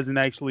that doesn't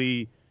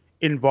actually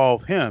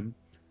involve him,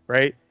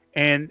 right?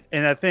 And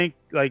I think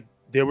like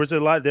there was a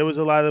lot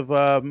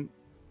of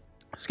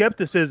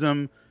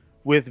skepticism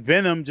with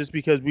Venom, just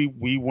because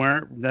we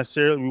weren't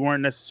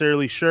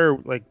necessarily sure,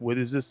 like, what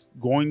is this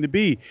going to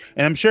be.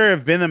 And I'm sure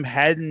if Venom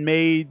hadn't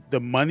made the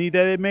money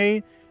that it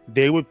made,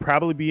 they would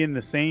probably be in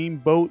the same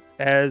boat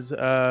as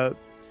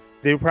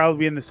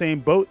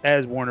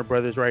Warner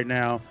Brothers right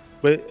now.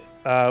 But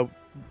there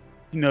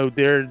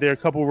are a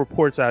couple of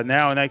reports out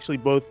now, and actually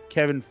both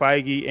Kevin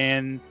Feige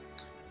and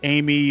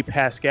Amy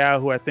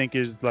Pascal, who I think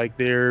is like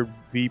their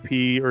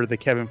VP or the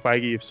Kevin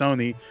Feige of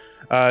Sony,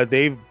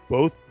 they've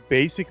both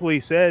basically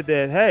said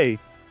that, hey,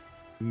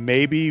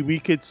 maybe we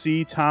could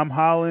see Tom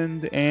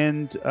Holland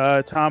and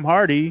Tom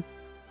Hardy,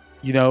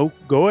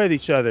 go at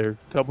each other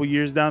a couple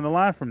years down the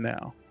line from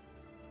now.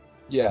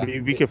 Yeah,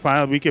 we could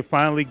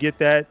finally get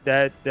the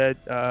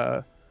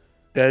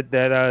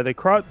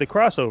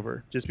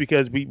crossover, just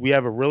because we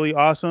have a really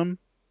awesome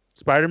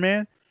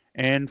Spider-Man,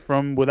 and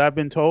from what I've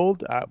been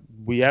told,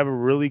 we have a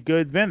really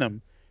good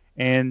Venom.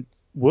 And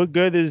what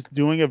good is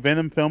doing a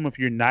Venom film if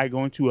you're not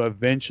going to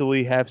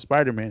eventually have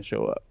Spider-Man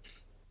show up?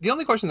 The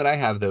only question that I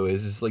have, though,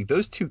 is like,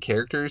 those two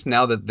characters,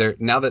 now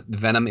that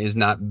Venom is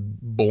not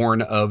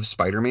born of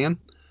Spider-Man,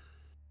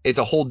 it's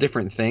a whole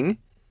different thing.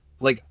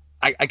 Like,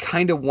 I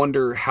kind of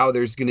wonder how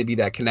there's going to be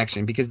that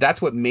connection, because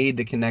that's what made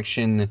the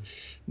connection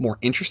more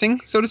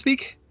interesting, so to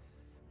speak,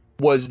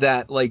 was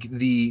that like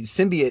the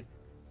symbiote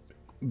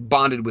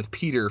bonded with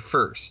Peter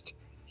first,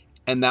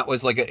 and that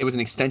was like it was an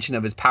extension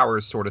of his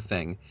powers sort of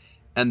thing,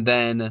 and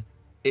then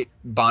it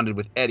bonded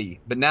with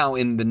Eddie. But now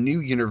in the new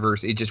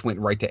universe, it just went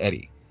right to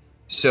Eddie.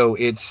 So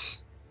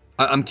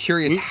I'm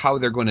curious how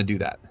they're going to do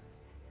that.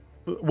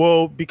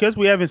 Well, because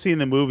we haven't seen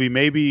the movie,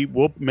 maybe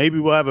we'll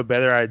have a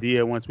better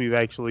idea once we've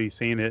actually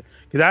seen it.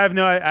 Because I have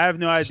no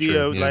idea.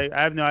 True, yeah. Like,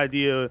 I have no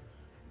idea,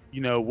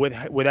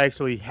 what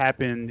actually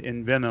happened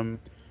in Venom.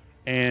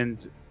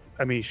 And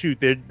I mean, shoot,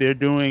 they're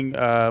doing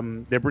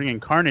they're bringing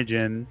Carnage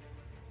in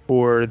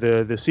for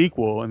the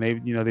sequel, and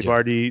they've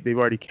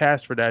already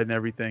cast for that and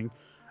everything.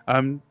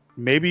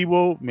 Maybe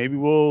we'll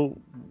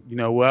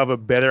we'll have a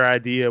better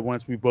idea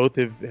once we both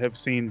have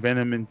seen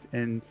Venom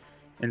and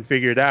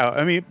figure it out.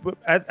 I mean,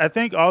 I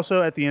think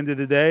also at the end of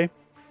the day,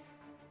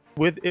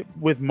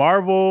 with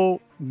Marvel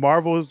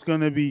is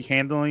going to be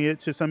handling it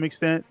to some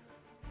extent.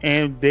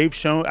 And they've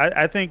shown,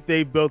 I think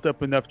they've built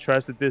up enough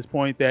trust at this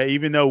point that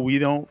even though we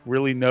don't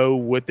really know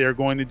what they're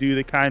going to do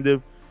to kind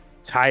of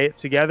tie it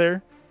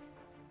together,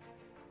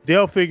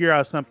 they'll figure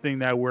out something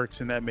that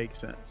works and that makes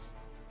sense.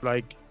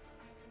 Like,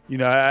 you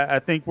know, I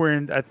think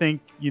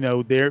you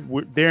know,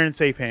 they're in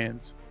safe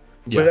hands.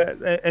 Yeah.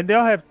 But, and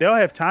they'll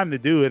have time to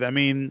do it. I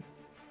mean,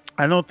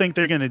 I don't think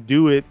they're going to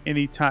do it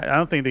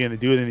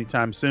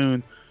anytime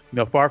soon. You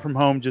know, Far From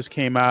Home just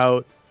came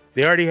out.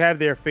 They already have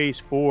their Phase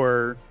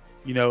 4,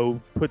 you know,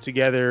 put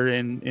together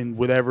in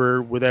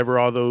whatever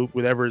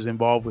is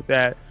involved with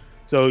that.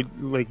 So,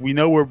 like, we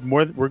know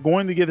we're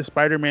going to get a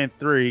Spider-Man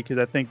 3 because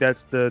I think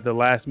that's the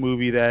last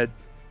movie that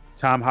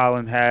Tom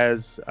Holland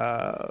has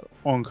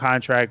on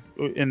contract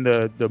in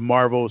the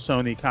Marvel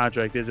Sony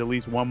contract. There's at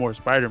least one more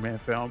Spider-Man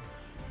film,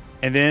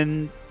 and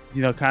then,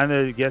 you know, kind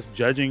of, I guess,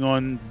 judging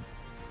on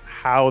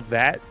how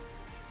that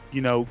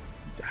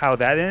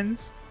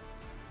ends,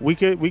 we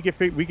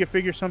could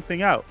figure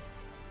something out.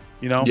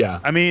 You know, yeah.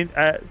 I mean,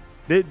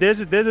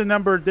 there's a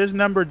number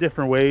of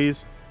different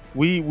ways.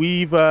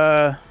 We've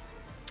I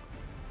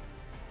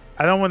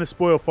don't want to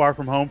spoil Far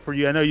From Home for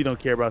you. I know you don't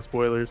care about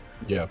spoilers.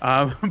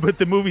 Yeah. But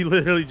the movie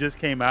literally just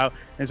came out,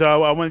 and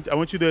so I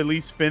want you to at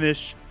least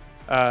finish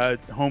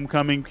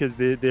Homecoming, because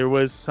there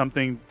was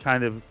something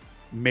kind of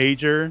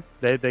major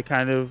that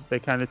kind of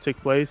took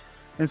place,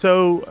 and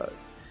so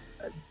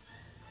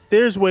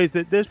there's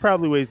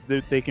probably ways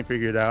that they can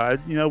figure it out.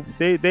 You know,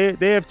 they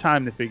have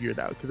time to figure it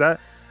out, because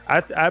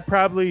I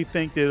probably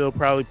think that it'll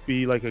probably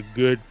be like a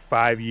good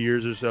 5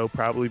 years or so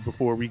probably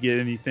before we get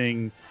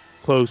anything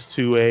close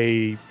to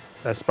a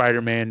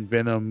Spider-Man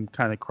Venom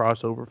kind of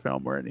crossover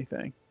film or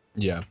anything.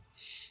 Yeah.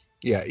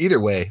 Either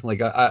way,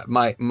 like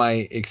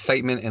my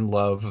excitement and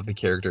love of the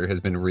character has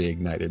been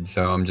reignited.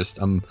 So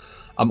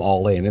I'm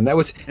all in. And it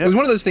was one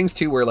of those things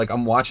too, where like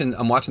I'm watching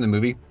the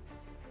movie,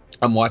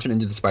 I'm watching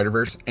Into the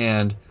Spider-Verse,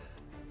 and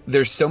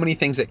there's so many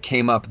things that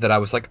came up that I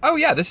was like, oh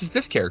yeah, this is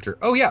this character.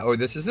 Oh yeah, or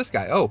this is this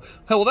guy. Oh,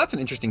 well, that's an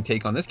interesting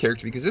take on this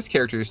character, because this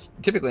character is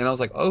typically, and I was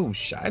like, oh,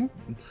 I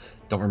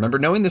don't remember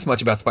knowing this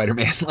much about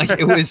Spider-Man. Like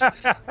it was,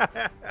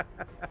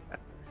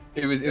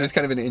 it was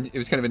kind of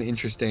an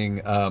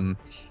interesting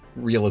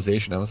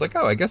realization. I was like,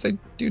 oh, I guess I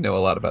do know a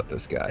lot about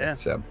this guy. Yeah.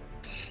 So,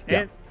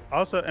 yeah. And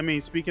also, I mean,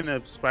 speaking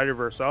of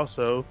Spider-Verse,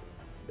 also,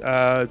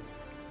 you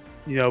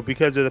know,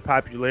 because of the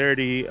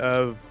popularity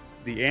of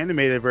the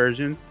animated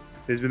version,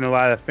 there's been a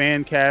lot of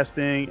fan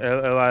casting,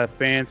 a lot of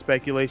fan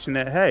speculation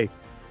that, hey,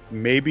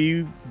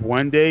 maybe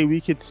one day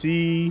we could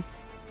see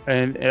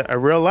a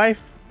real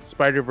life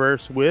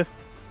Spider-Verse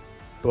with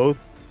both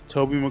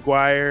Tobey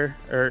Maguire,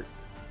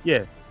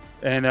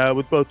 and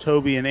with both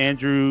Tobey and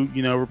Andrew,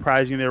 you know,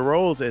 reprising their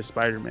roles as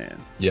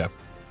Spider-Man. Yeah,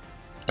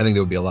 I think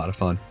that would be a lot of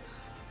fun.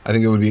 I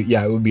think it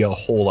would be a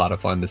whole lot of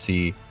fun to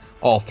see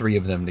all three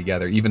of them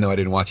together, even though I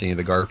didn't watch any of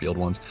the Garfield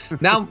ones.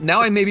 Now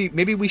I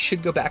maybe we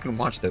should go back and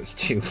watch those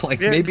too. Like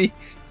maybe,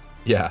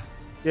 yeah.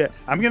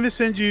 I'm gonna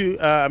send you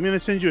a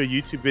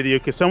YouTube video,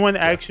 because someone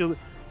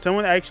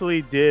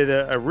actually did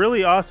a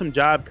really awesome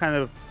job, kind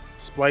of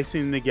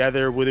splicing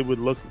together what it would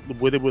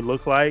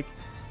look like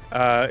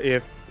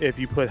if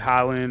you put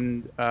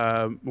Holland,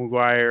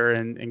 Maguire,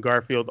 and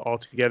Garfield all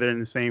together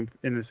in the same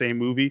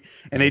movie,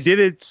 and nice. They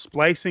did it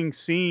splicing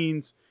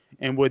scenes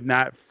and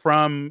whatnot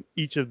from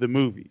each of the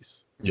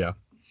movies. Yeah.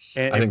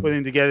 And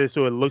putting together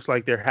so it looks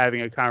like they're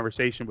having a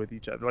conversation with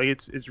each other. Like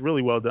it's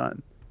really well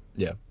done.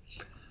 Yeah.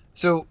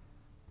 So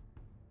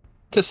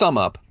to sum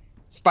up,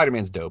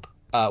 Spider-Man's dope.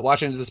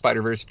 Watch Into the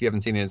Spider-Verse if you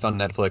haven't seen it. It's on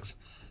Netflix.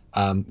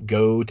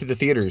 Go to the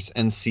theaters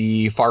and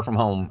see Far From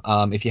Home.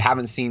 If you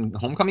haven't seen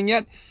Homecoming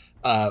yet,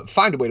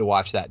 find a way to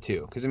watch that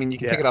too. Because I mean, you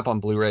can pick it up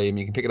on Blu-ray. I mean,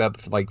 you can pick it up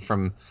like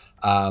from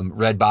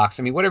Redbox.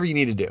 I mean, whatever you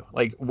need to do.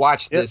 Like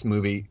watch this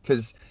movie,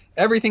 because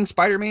everything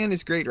Spider-Man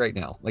is great right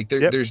now. Like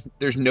there's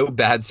no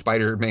bad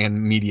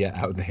Spider-Man media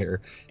out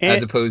there,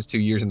 as opposed to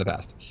years in the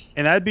past.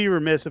 And I'd be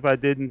remiss if I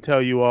didn't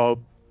tell you all,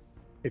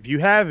 if you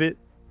have it,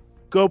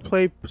 go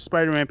play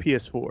Spider-Man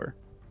PS4,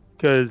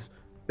 because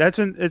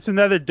it's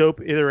another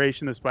dope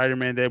iteration of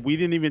Spider-Man that we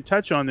didn't even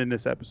touch on in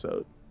this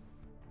episode.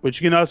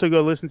 But you can also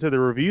go listen to the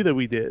review that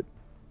we did.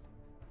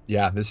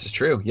 Yeah, this is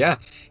true. Yeah.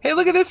 Hey,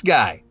 look at this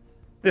guy.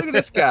 Look at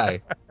this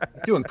guy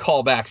doing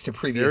callbacks to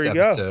previous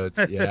episodes.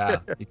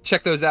 Yeah. You can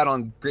check those out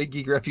on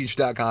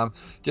greatgeekrefuge.com.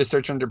 Just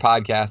search under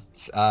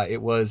podcasts.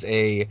 It was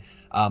a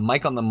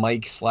Mike on the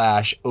Mic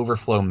 /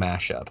 Overflow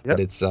mashup. Yep.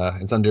 But it's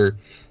under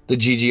the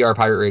GGR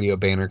Pirate Radio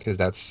banner, because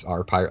that's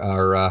our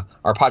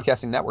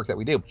podcasting network that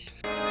we do.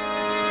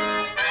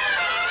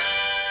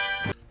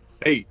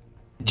 Hey.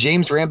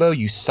 James Rambo,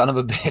 you son of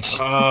a bitch.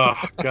 Oh,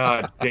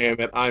 God damn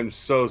it. I'm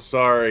so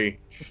sorry.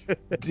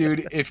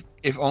 Dude, if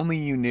only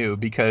you knew,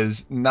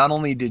 because not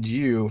only did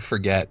you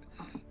forget,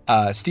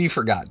 Steve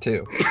forgot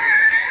too.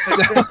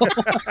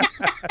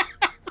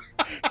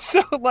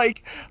 So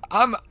like,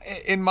 I'm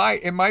in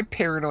my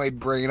paranoid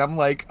brain, I'm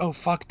like, oh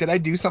fuck, did I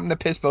do something to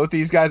piss both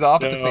these guys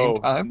off at the same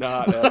time?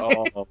 Not at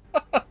all.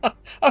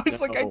 I was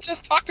like, I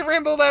just talked to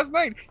Rambo last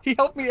night. He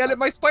helped me edit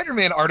my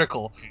Spider-Man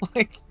article.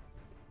 Like,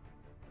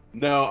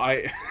 No,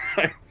 I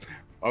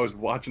was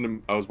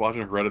watching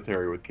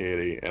Hereditary with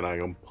Katie, and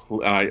I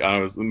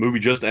was the movie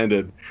just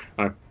ended,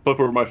 and I flip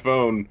over my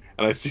phone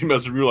and I see a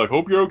message from you like,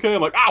 "Hope you're okay."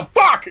 I'm like, "Oh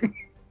fuck!"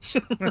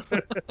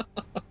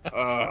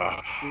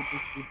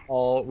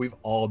 We've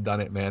all done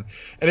it, man.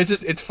 And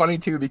it's funny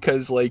too,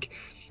 because like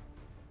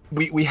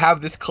we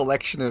have this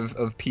collection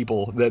of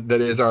people that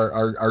is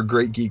our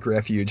great geek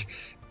refuge,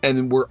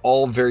 and we're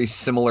all very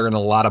similar in a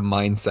lot of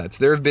mindsets.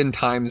 There have been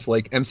times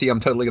like MC,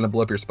 I'm totally gonna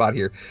blow up your spot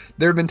here.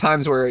 There have been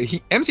times where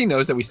MC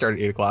knows that we start at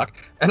 8:00,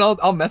 and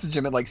I'll message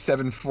him at like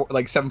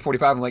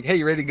 7:45. I'm like, "Hey,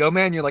 you ready to go,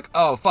 man?" You're like,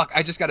 "Oh fuck,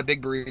 I just got a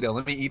big burrito.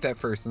 Let me eat that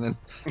first." And then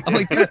I'm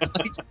like, "Dude,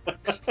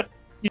 like,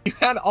 you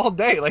had all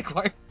day. Like,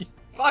 why?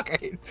 Fuck."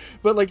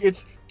 But like,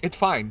 it's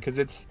fine,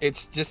 because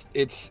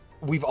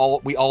we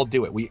all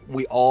do it.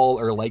 We all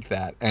are like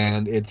that,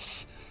 and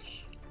it's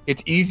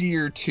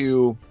easier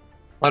to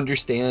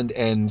understand.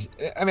 And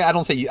I mean, I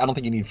don't think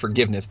you need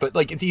forgiveness, but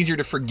like, it's easier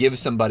to forgive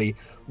somebody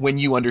when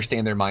you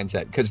understand their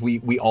mindset, because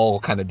we all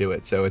kind of do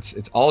it. So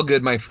it's all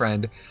good, my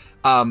friend.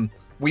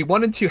 We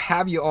wanted to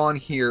have you on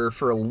here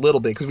for a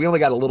little bit, because we only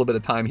got a little bit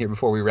of time here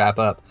before we wrap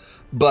up,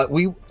 but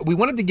we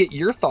wanted to get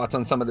your thoughts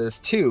on some of this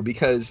too,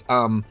 because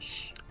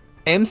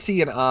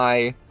MC and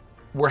I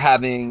were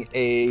having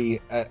a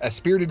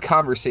spirited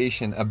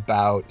conversation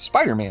about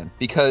Spider-Man,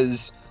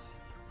 because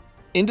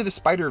Into the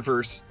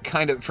Spider-Verse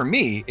kind of, for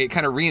me, it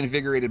kind of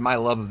reinvigorated my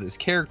love of this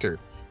character.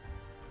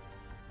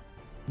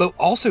 But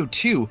also,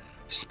 too,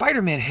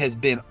 Spider-Man has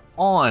been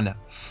on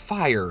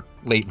fire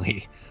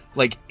lately.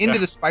 Like, Into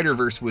the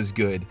Spider-Verse was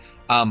good.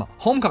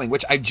 Homecoming,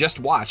 which I just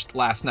watched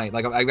last night.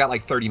 Like, I've got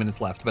like 30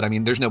 minutes left, but I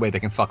mean, there's no way they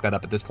can fuck that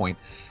up at this point.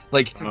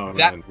 Like, man.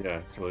 Yeah,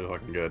 it's really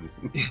fucking good.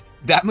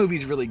 That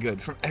movie's really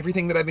good. From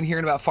everything that I've been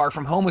hearing about Far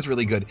From Home was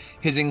really good.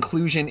 His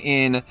inclusion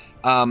in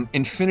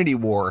Infinity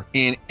War,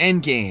 in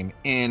Endgame,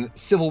 in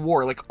Civil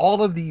War, like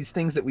all of these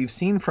things that we've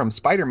seen from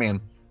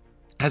Spider-Man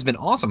has been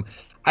awesome.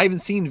 I haven't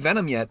seen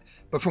Venom yet,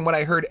 but from what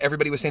I heard,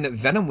 everybody was saying that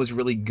Venom was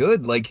really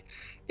good. Like,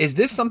 is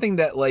this something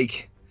that,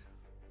 like,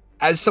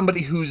 as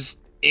somebody who's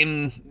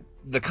in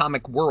the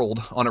comic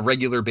world on a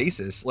regular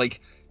basis, like,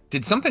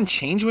 did something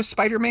change with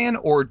Spider-Man,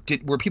 or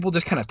were people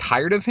just kind of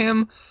tired of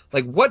him?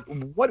 Like, what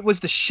was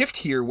the shift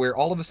here where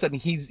all of a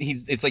sudden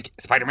it's like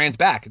Spider-Man's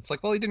back? It's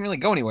like, well, he didn't really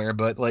go anywhere,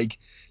 but like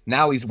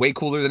now he's way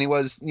cooler than he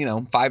was,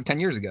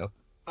 5-10 years ago.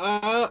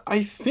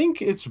 I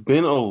think it's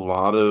been a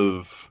lot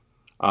of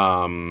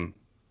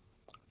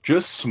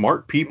just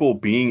smart people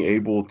being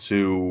able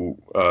to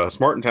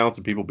smart and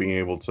talented people being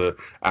able to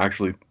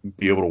actually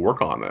be able to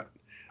work on it.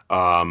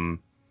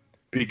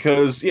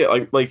 Because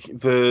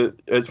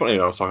it's funny,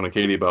 I was talking to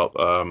Katie about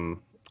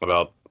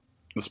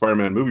the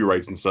Spider-Man movie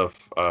rights and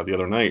stuff the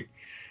other night,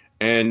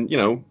 and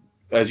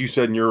as you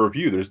said in your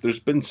review, there's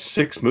been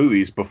 6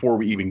 movies before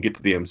we even get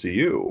to the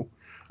MCU,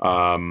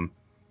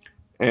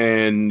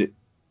 and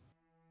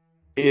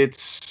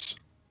it's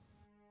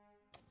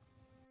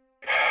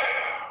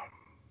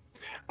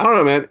I don't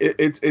know, man.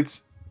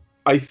 It's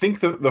I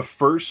think the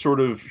first sort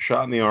of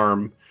shot in the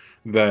arm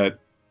that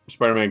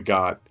Spider-Man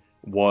got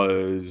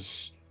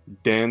was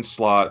Dan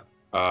Slott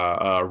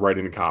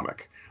writing the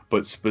comic,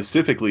 but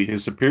specifically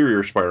his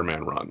Superior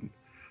Spider-Man run,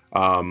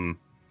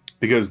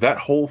 because that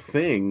whole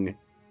thing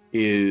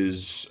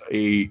is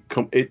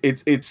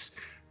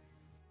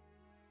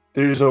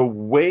there's a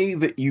way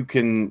that you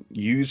can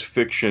use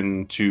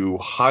fiction to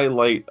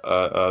highlight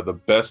the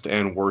best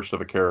and worst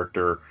of a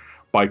character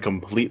by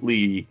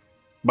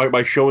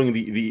showing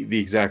the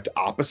exact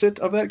opposite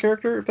of that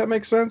character, if that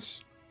makes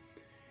sense.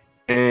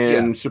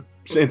 And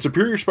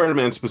Superior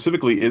Spider-Man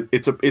specifically,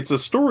 it's a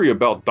story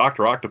about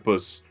Dr.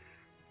 Octopus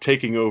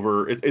taking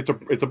over. It's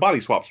a body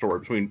swap story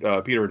between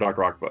Peter and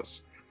Dr.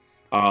 Octopus,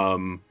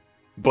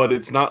 but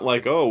it's not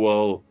like, oh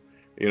well,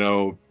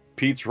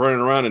 Pete's running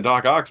around in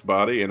Doc Ock's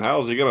body, and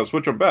how's he gonna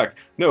switch him back?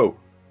 No,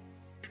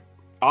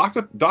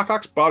 Doc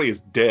Ock's body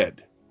is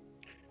dead,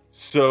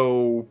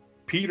 so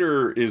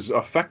Peter is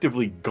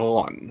effectively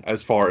gone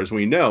as far as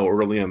we know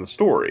early in the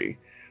story.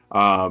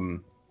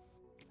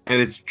 And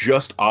it's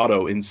just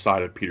Otto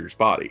inside of Peter's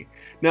body.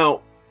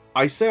 Now,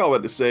 I say all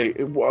that to say,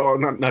 well,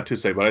 not to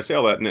say, but I say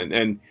all that,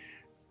 and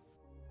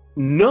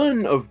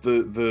none of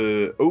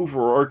the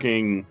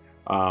overarching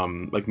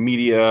like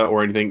media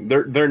or anything,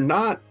 they're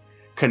not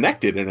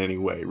connected in any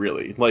way,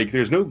 really. Like,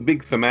 there's no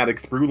big thematic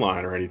through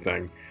line or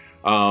anything.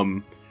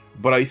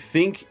 But I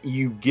think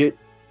you get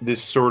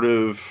this sort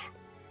of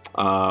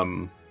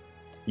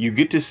you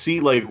get to see,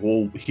 like,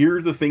 well, here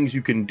are the things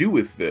you can do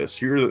with this.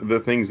 Here are the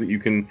things that you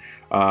can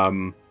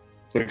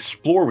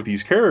explore with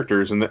these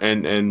characters, and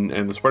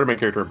the Spider-Man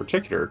character in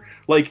particular.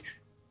 Like,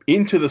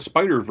 Into the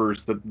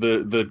Spider-Verse,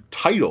 the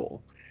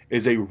title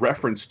is a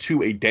reference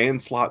to a Dan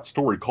Slott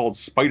story called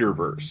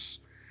Spider-Verse,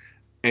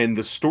 and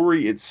the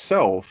story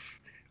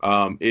itself,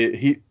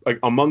 he like,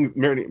 among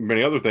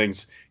many other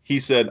things, he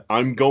said,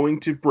 I'm going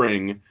to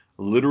bring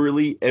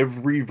literally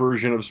every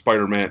version of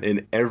Spider-Man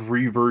in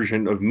every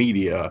version of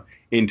media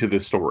into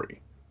this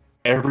story.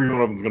 Every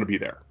one of them's going to be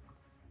there.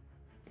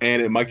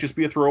 And it might just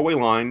be a throwaway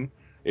line.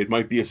 It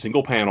might be a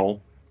single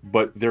panel,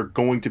 but they're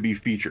going to be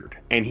featured,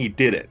 and he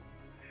did it.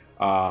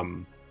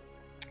 And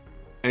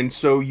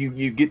so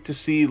you get to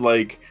see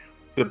like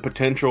the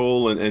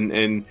potential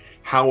and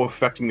how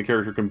affecting the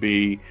character can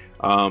be,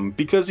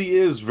 because he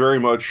is very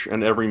much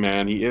an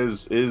everyman. He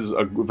is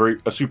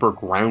a super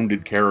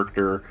grounded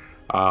character,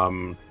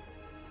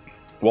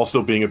 while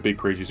still being a big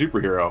crazy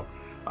superhero.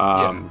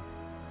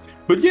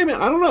 But yeah,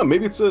 man, I don't know.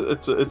 Maybe it's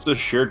a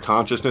shared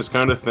consciousness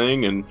kind of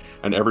thing, and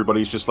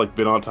everybody's just like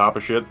been on top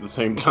of shit at the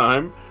same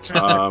time.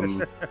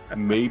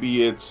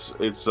 Maybe it's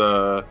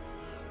a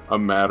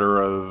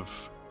matter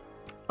of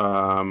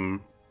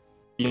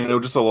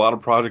just a lot of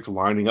projects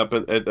lining up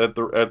at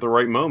the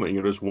right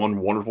moment. Just one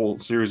wonderful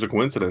series of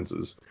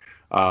coincidences.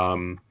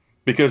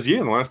 Because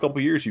in the last couple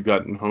of years, you've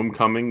gotten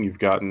Homecoming, you've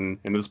gotten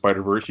Into the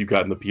Spider-Verse, you've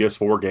gotten the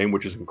PS4 game,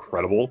 which is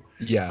incredible.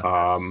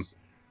 Yeah.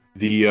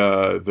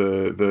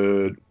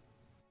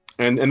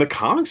 And the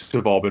comics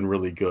have all been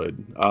really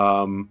good.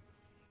 I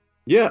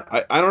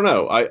don't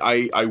know.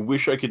 I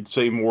wish I could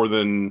say more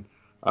than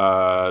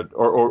I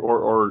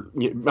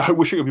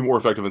wish I could be more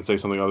effective and say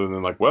something other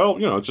than like, well,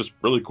 it's just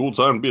really cool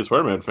time to be a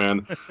Spider-Man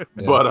fan.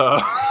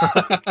 But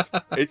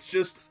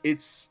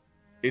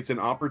it's an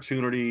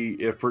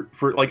opportunity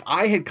for like,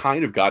 I had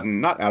kind of gotten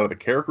not out of the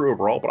character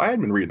overall, but I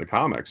had been reading the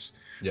comics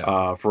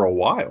for a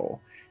while,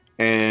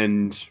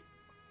 and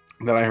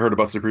then I heard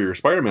about Superior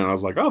Spider-Man, and I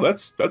was like, oh,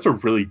 that's a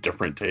really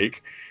different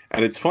take.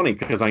 And it's funny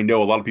because I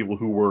know a lot of people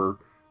who were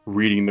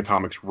reading the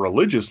comics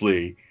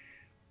religiously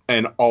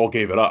and all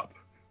gave it up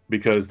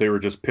because they were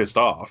just pissed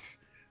off,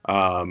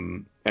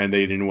 and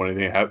they didn't want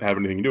anything have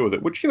anything to do with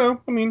it. Which,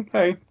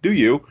 hey, do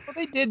you? Well,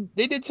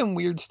 they did some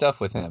weird stuff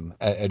with him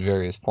at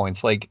various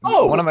points. Like,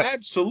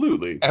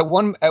 absolutely. At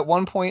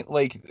one point,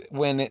 like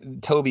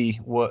when Tobey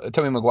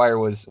Maguire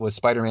was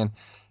Spider-Man,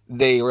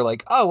 they were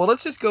like, oh well,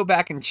 let's just go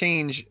back and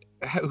change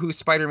who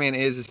Spider-Man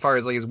is as far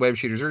as like his web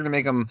shooters. We're gonna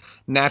make them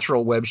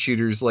natural web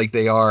shooters like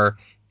they are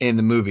in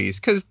the movies,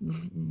 because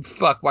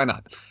fuck, why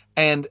not?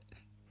 And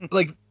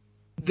like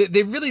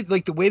they really,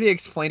 like, the way they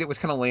explained it was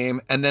kind of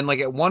lame. And then like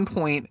at one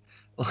point,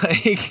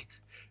 like,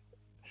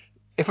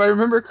 if I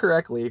remember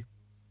correctly,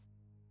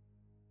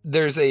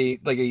 there's a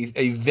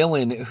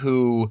villain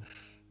who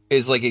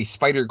is like a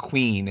spider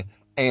queen,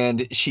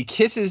 and she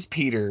kisses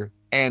Peter,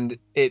 and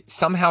it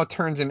somehow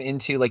turns him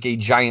into like a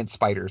giant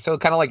spider. So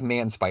kind of like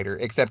Man Spider,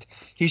 except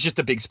he's just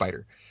a big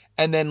spider.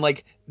 And then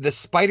like the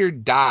spider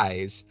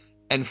dies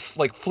and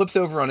flips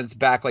over on its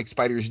back like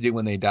spiders do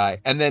when they die.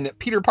 And then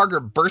Peter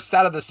Parker bursts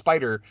out of the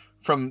spider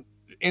from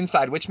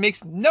inside, which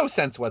makes no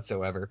sense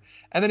whatsoever.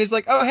 And then he's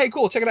like, oh, hey,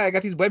 cool, check it out. I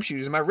got these web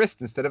shooters in my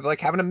wrist instead of like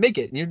having to make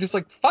it. And you're just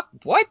like, fuck,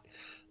 what?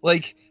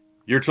 Like,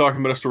 you're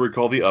talking about a story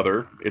called The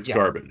Other. It's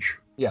garbage.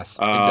 Yes,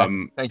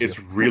 exactly. Thank you. It's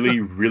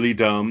really, really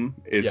dumb.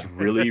 It's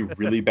really,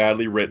 really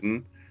badly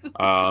written.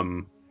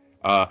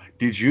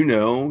 Did you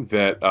know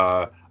that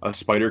a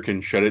spider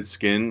can shed its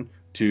skin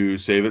to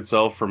save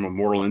itself from a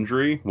mortal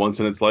injury once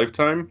in its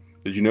lifetime?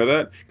 Did you know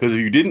that? Because if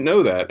you didn't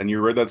know that and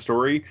you read that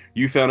story,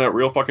 you found out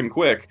real fucking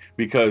quick,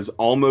 because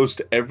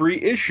almost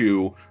every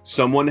issue,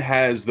 someone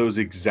has those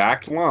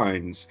exact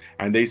lines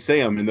and they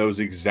say them in those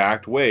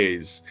exact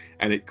ways,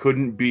 and it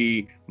couldn't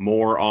be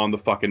more on the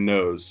fucking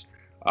nose.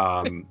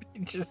 He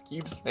just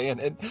keeps saying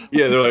it.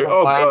 Yeah, they're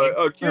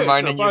like,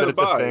 reminding you that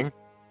it's a thing.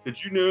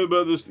 Did you know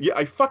about this? Yeah,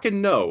 I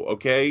fucking know.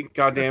 Okay,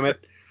 god damn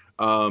it.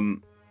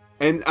 And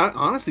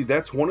honestly,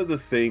 that's one of the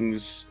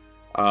things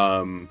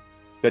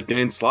that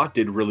Dan Slott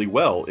did really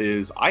well.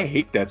 Is I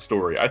hate that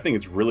story. I think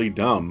it's really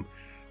dumb,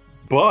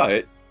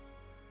 but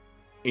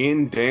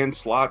in Dan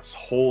Slott's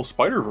whole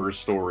Spider-Verse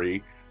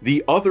story,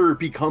 The Other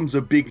becomes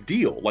a big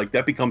deal. Like,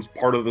 that becomes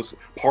part of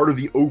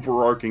the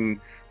overarching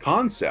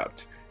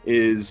concept.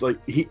 Is like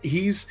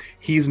he's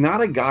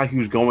not a guy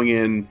who's going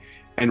in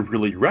and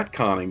really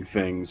retconning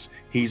things.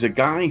 He's a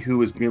guy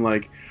who is being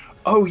like,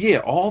 oh yeah,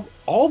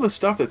 all the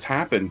stuff that's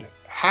happened.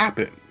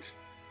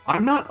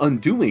 I'm not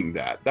undoing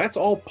that. That's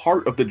all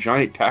part of the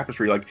giant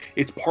tapestry. Like,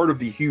 it's part of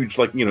the huge,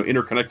 like,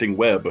 interconnecting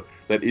web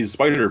that is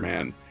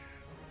Spider-Man.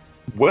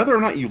 Whether or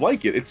not you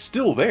like it, it's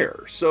still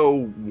there.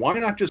 So why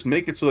not just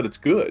make it so that it's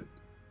good?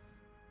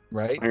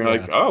 Right. And you're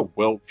like, oh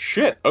well,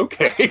 shit.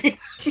 Okay.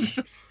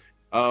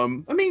 I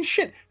mean,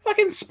 shit,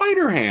 fucking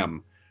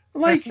Spider-Ham.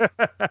 Like,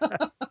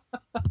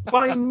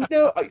 I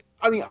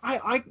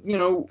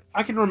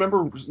can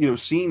remember,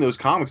 seeing those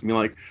comics and being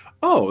like,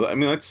 oh, I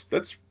mean,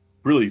 that's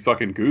really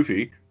fucking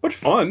goofy, but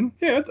fun.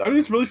 Yeah,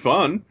 it's really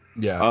fun.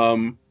 Yeah.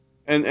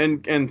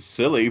 And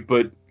silly,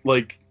 but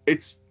like,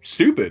 it's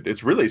stupid.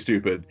 It's really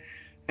stupid.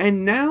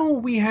 And now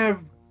we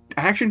have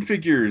action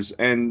figures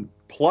and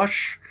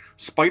plush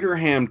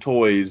Spider-Ham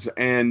toys,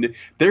 and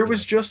there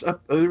was just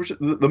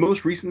the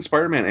most recent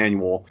Spider-Man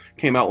annual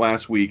came out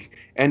last week,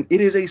 and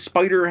it is a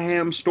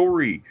Spider-Ham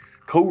story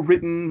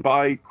co-written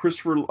by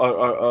Phil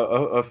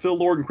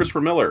Lord and Christopher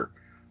Miller,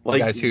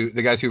 like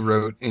the guys who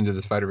wrote Into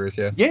the Spider-Verse.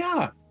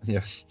 Yeah,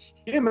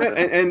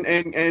 man,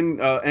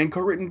 and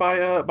co-written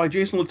by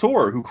Jason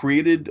Latour, who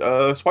created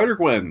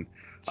Spider-Gwen.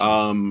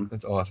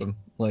 That's awesome.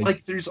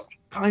 Like there's all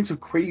kinds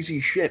of crazy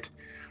shit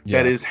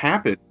that has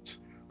happened.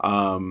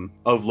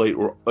 of late,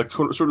 or like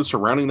sort of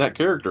surrounding that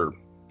character.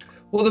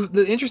 Well,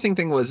 the interesting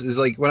thing is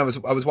like when I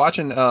was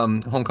watching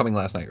Homecoming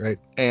last night, right?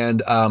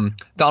 And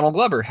Donald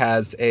Glover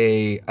has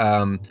a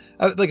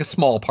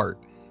small part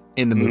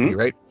in the movie,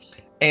 right?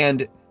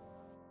 And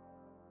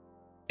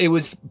it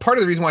was part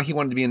of the reason why he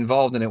wanted to be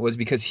involved in it was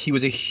because he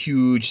was a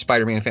huge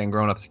Spider-Man fan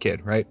growing up as a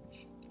kid, right?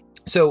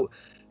 So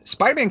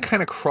Spider-Man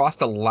kind of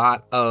crossed a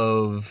lot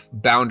of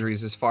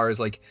boundaries as far as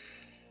like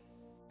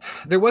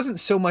there wasn't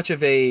so much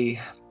of a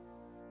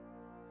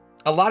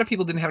lot of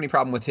people didn't have any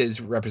problem with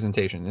his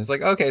representation. It's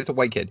like, okay, it's a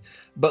white kid.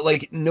 But,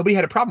 like, nobody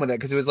had a problem with that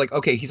because it was like,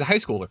 okay, he's a high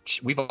schooler.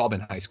 We've all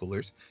been high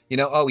schoolers. You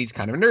know, oh, he's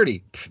kind of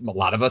nerdy. A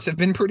lot of us have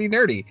been pretty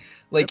nerdy.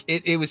 Like,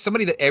 it was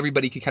somebody that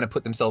everybody could kind of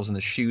put themselves in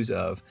the shoes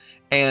of.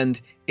 And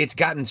it's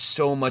gotten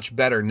so much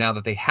better now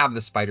that they have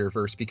the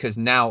Spider-Verse because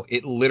now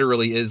it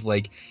literally is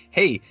like,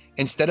 hey,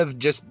 instead of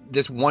just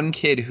this one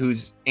kid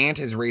whose aunt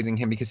is raising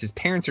him because his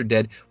parents are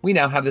dead, we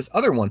now have this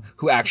other one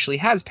who actually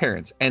has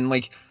parents. And,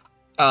 like,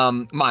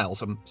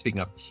 Miles, I'm speaking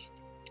of,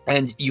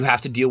 and you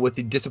have to deal with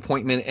the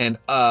disappointment and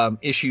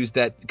issues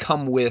that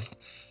come with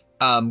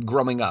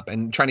growing up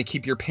and trying to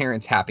keep your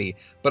parents happy,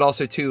 but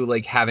also too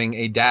like having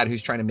a dad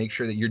who's trying to make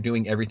sure that you're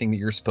doing everything that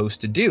you're supposed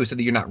to do so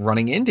that you're not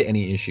running into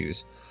any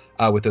issues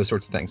with those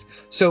sorts of things.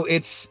 So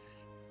it's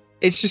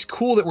just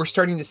cool that we're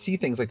starting to see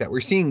things like that.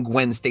 We're seeing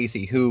Gwen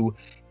Stacy, who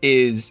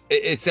is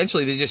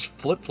essentially they just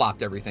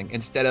flip-flopped everything.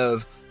 Instead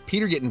of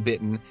Peter getting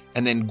bitten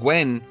and then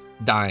Gwen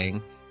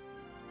dying,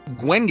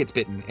 Gwen gets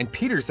bitten and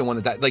Peter's the one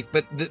that died. Like,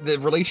 but the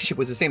relationship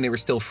was the same. They were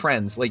still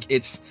friends. Like,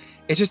 it's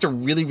just a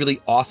really, really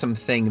awesome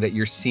thing that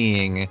you're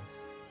seeing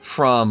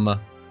from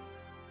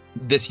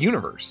this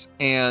universe.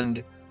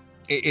 And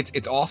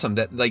it's awesome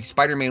that like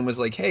Spider-Man was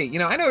like, hey, you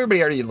know, I know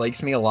everybody already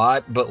likes me a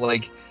lot, but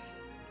like,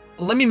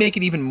 let me make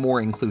it even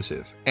more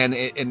inclusive. And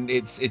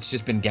it's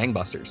just been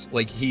gangbusters.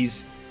 Like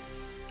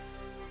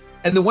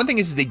and the one thing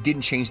is they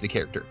didn't change the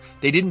character.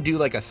 They didn't do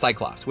like a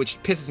Cyclops, which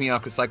pisses me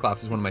off because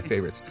Cyclops is one of my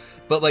favorites.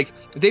 But like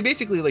they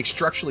basically like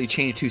structurally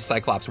changed who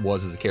Cyclops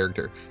was as a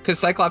character. Because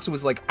Cyclops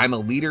was like, I'm a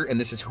leader and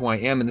this is who I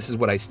am and this is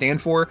what I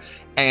stand for.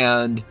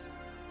 And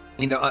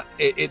you know,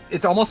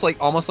 it's almost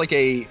like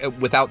a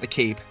without the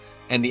cape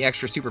and the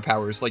extra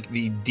superpowers, like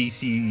the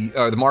DC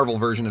or the Marvel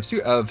version of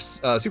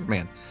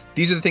Superman.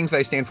 These are the things that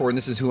I stand for and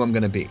this is who I'm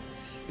going to be.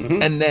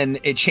 Mm-hmm. And then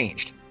it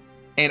changed.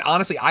 And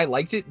honestly, I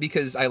liked it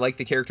because I liked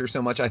the character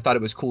so much. I thought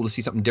it was cool to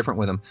see something different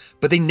with him.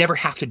 But they never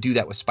have to do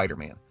that with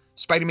Spider-Man.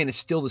 Spider-Man is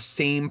still the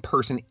same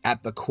person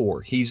at the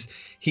core. He's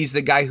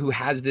the guy who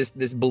has this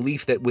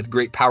belief that with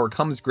great power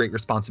comes great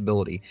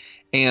responsibility.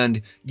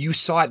 And you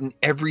saw it in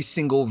every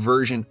single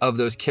version of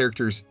those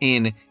characters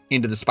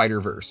Into the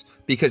Spider-Verse.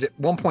 Because at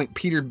one point,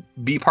 Peter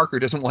B. Parker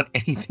doesn't want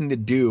anything to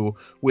do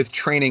with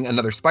training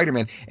another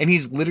Spider-Man. And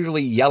he's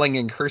literally yelling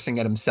and cursing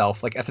at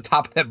himself, like at the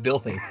top of that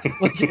building.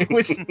 Like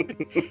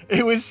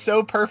it was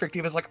so perfect.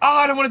 He was like, oh,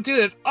 I don't want to do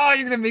this. Oh,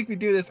 you're going to make me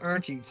do this,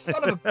 aren't you?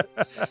 Son of a...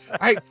 All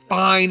right,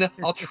 fine.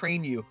 I'll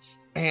train you.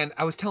 And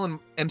I was telling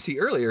MC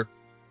earlier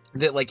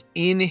that like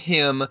in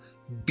him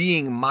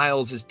being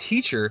Miles's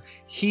teacher,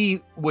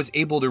 he was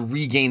able to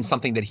regain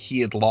something that he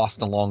had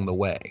lost along the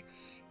way.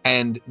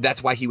 And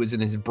that's why he was in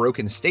his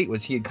broken state,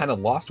 was he had kind of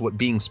lost what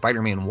being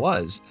Spider-Man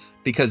was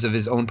because of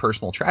his own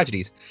personal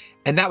tragedies.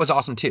 And that was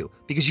awesome too,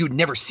 because you had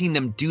never seen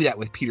them do that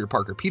with Peter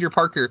Parker. Peter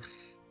Parker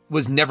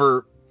was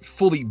never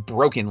fully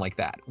broken like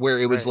that, where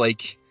it was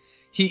like,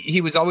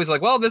 he was always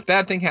like, well, this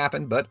bad thing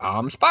happened, but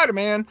I'm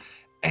Spider-Man.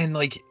 And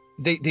like,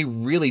 they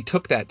really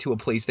took that to a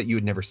place that you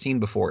had never seen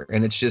before.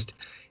 And it's just,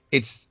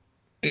 it's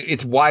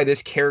why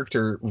this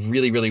character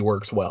really, really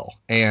works well.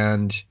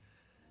 And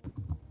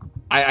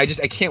I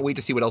can't wait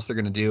to see what else they're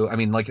going to do. I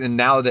mean, like, and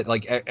now that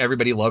like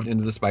everybody loved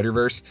Into the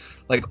Spider-Verse,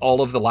 like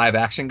all of the live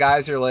action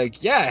guys are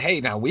like, yeah, hey,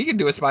 now we can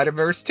do a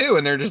Spider-Verse too.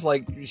 And they're just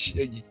like,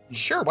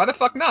 sure, why the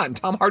fuck not? And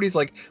Tom Hardy's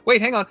like,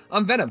 wait, hang on,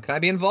 I'm Venom. Can I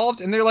be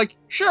involved? And they're like,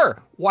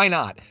 sure, why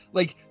not?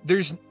 Like,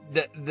 there's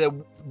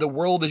the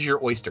world is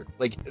your oyster.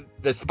 Like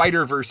the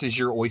Spider-Verse is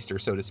your oyster,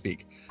 so to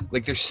speak.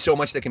 Like there's so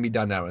much that can be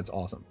done now, and it's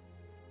awesome.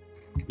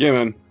 Yeah,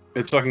 man,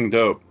 it's fucking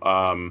dope.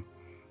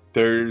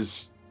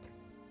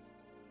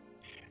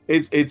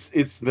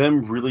 It's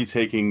them really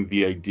taking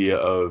the idea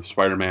of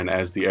Spider-Man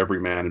as the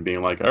everyman and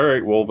being like, all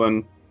right, well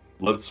then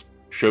let's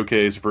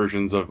showcase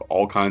versions of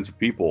all kinds of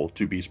people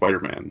to be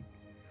Spider-Man.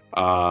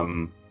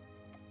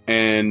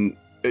 And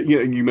you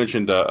know, you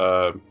mentioned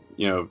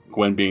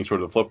Gwen being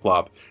sort of the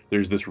flip-flop.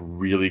 There's this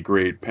really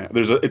great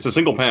it's a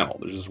single panel.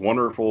 There's this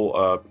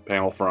wonderful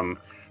panel from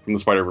the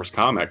Spider-Verse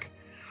comic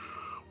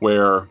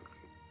where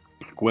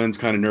Gwen's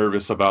kind of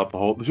nervous about the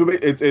whole. There's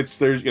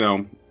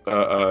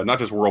not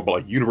just world, but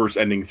like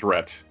universe-ending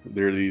threat.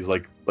 There are these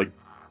like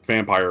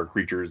vampire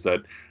creatures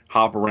that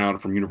hop around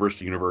from universe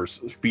to universe,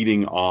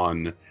 feeding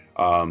on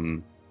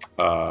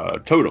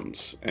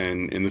totems.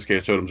 And in this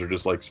case, totems are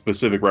just like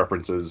specific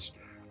references,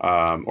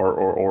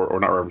 or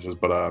not references,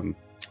 but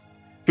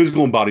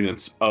physical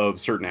embodiments of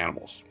certain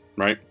animals,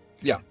 right?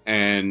 Yeah.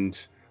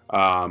 And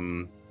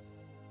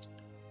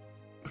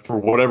for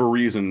whatever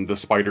reason, the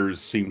spiders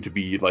seem to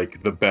be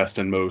like the best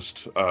and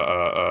most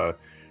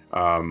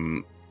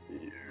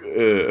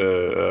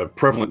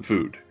prevalent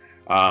food.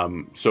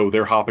 So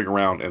they're hopping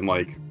around and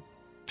like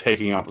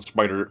taking out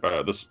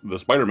the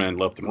Spider-Man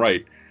left and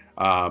right.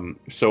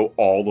 So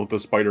all of the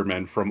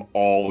Spider-Men from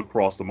all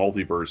across the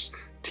multiverse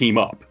team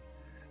up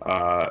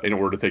in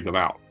order to take them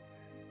out.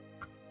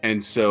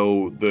 And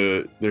so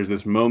there's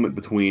this moment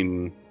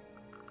between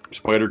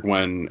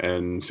Spider-Gwen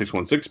and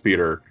 616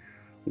 Peter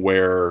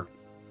where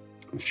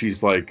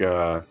she's like,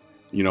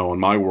 in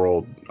my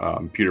world,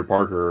 Peter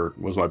Parker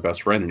was my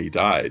best friend and he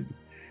died.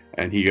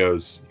 And he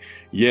goes,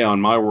 yeah,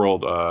 on my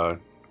world,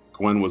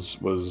 Gwen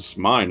was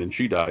mine and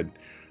she died.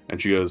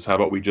 And she goes, how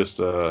about we just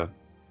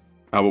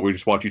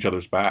watch each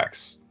other's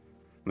backs?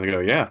 And they go,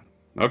 yeah,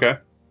 okay.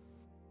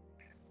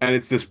 And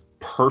it's this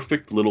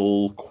perfect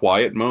little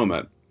quiet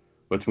moment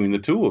between the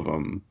two of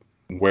them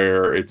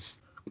where it's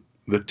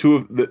the two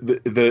of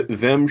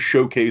them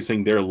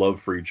showcasing their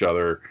love for each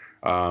other,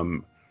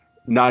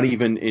 not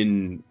even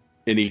in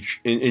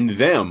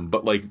them,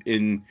 but like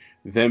in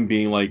them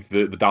being like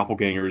the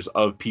doppelgangers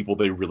of people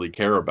they really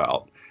care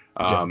about,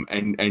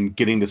 and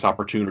getting this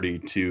opportunity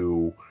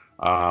to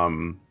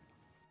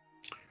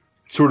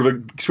sort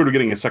of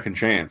getting a second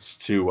chance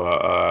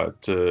to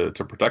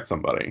protect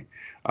somebody.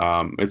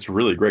 It's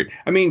really great.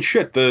 I mean,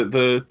 shit,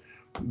 the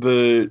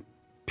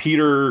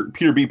Peter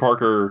B.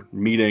 Parker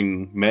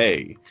meeting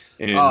May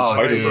in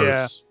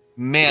Spider-Verse.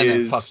 Yeah. Man,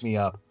 that fucked me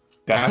up.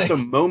 That's a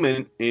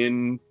moment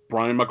in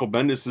Brian Michael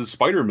Bendis'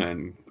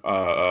 Spider-Man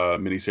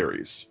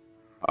miniseries.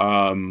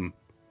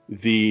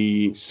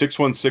 The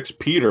 616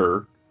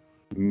 Peter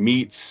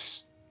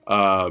meets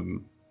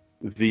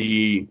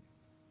the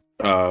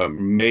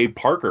May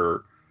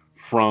Parker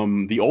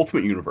from the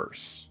Ultimate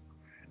Universe,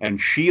 and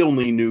she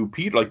only knew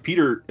Peter. Like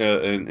Peter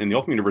in the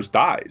Ultimate Universe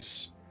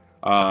dies,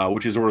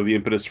 which is sort of the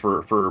impetus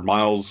for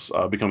Miles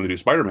becoming the new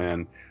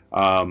Spider-Man.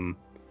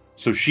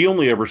 So she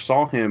only ever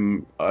saw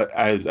him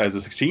as a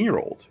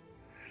 16-year-old,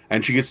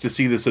 and she gets to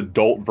see this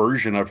adult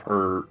version of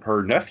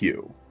her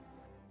nephew,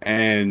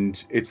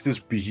 and it's this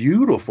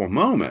beautiful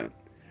moment.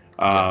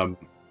 But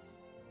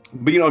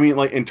I mean,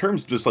 like in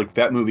terms of just like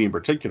that movie in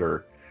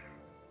particular,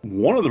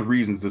 one of the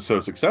reasons it's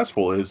so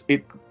successful is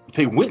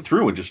they went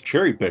through and just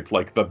cherry picked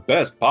like the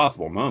best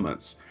possible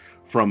moments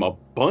from a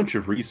bunch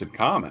of recent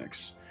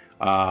comics,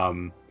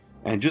 and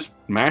just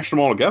mashed them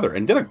all together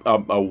and did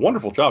a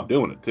wonderful job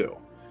doing it too.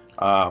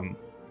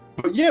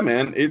 But yeah,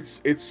 man,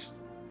 it's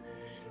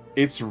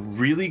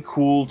really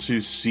cool to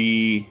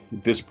see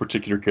this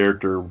particular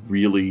character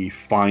really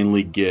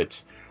finally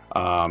get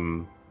a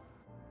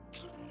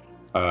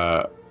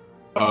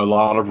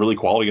lot of really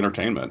quality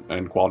entertainment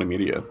and quality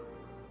media.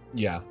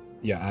 Yeah,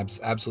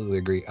 absolutely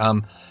agree.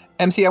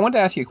 MC, I wanted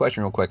to ask you a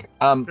question real quick.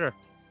 Sure.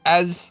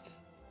 As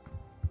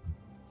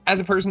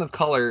a person of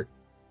color,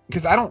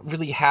 because I don't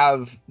really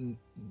have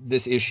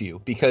this issue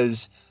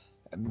because,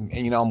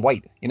 I'm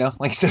white,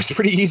 like, so it's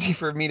pretty easy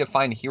for me to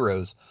find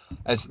heroes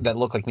that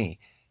look like me.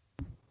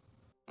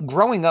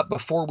 Growing up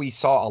before we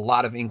saw a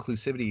lot of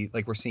inclusivity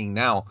like we're seeing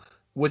now,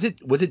 was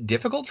it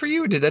difficult for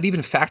you? Did that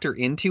even factor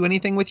into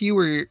anything with you?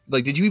 Or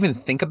like, did you even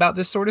think about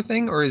this sort of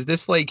thing? Or is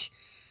this like,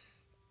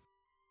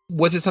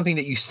 was it something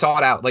that you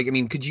sought out? Like, I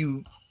mean, do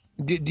you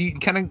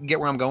kind of get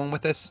where I'm going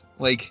with this?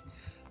 Like,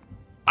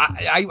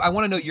 I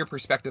want to know your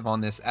perspective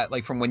on this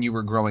from when you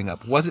were growing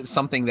up. Was it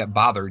something that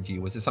bothered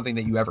you? Was it something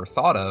that you ever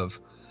thought of?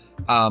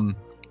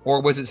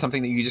 Or was it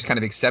something that you just kind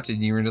of accepted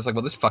and you were just like,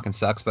 well, this fucking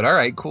sucks, but all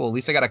right, cool. At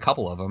least I got a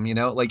couple of them,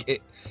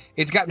 like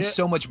it's gotten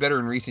so much better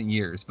in recent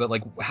years, but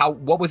like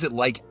what was it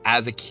like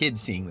as a kid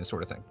seeing this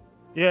sort of thing?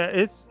 Yeah,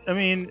 it's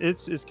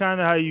kind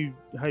of how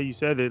you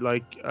said it.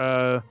 Like,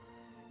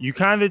 you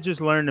kind of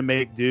just learn to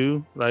make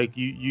do. Like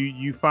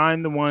you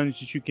find the ones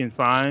that you can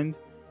find.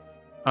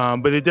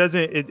 But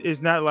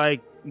it's not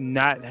like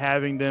not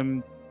having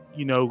them,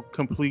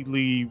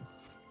 completely,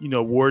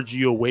 wards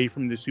you away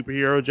from the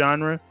superhero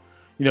genre,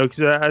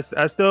 because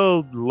I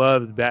still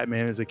loved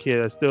Batman as a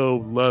kid. I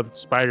still loved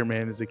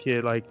Spider-Man as a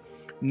kid. Like,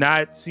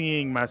 not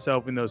seeing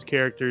myself in those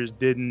characters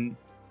didn't,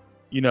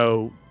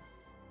 it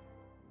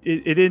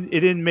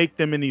didn't make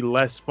them any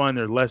less fun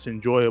or less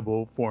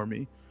enjoyable for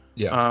me.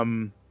 Yeah. I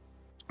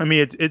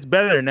mean, it's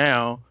better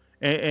now.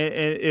 And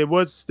it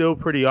was still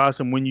pretty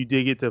awesome when you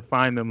did get to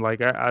find them.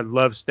 Like, I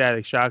loved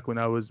Static Shock when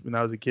I was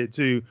a kid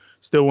too.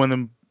 Still one of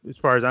them, as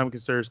far as I'm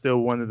concerned, still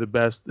one of the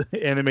best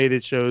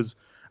animated shows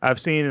I've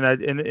seen.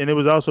 And it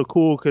was also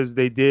cool because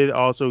they did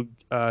also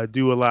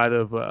do a lot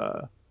of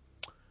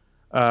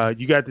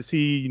you got to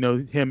see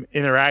him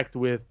interact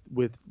with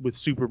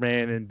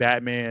Superman and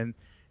Batman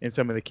and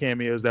some of the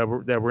cameos that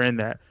were in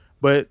that.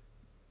 But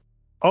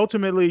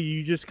ultimately,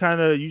 you just kind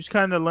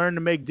of learn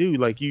to make do.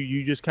 Like,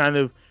 you just kind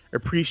of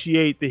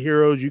appreciate the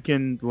heroes you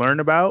can learn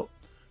about,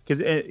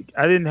 because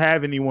I didn't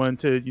have anyone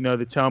to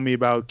tell me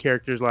about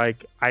characters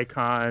like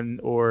Icon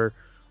or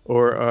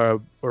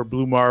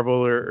Blue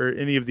Marvel or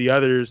any of the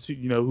others,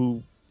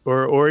 who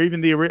or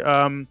even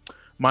the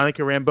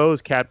Monica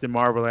Rambeau's Captain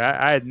Marvel. Like,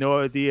 I had no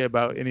idea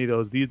about any of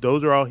those.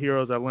 Those are all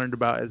heroes I learned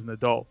about as an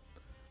adult.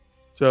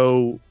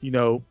 So, you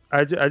know,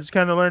 I just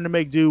kind of learned to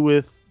make do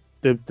with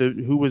the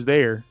who was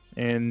there.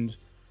 And,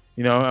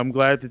 you know, I'm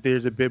glad that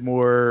there's a bit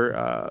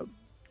more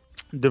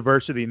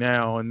diversity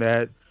now, and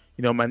that,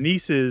 you know, my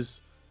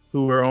nieces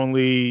who are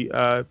only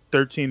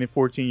 13 and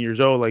 14 years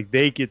old, like,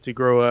 they get to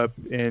grow up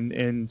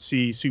and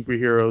see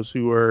superheroes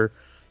who are,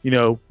 you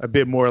know, a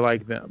bit more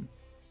like them.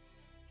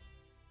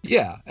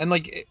 Yeah, and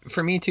like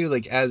for me too,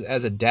 like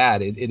as a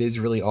dad, it is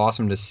really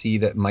awesome to see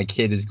that my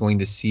kid is going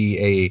to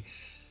see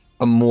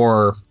a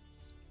more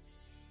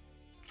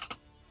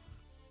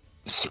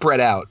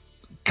spread out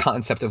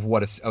concept of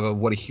what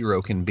a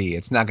hero can be.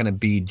 It's not going to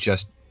be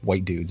just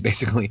white dudes,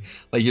 basically.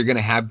 Like, you're going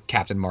to have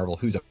Captain Marvel,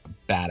 who's a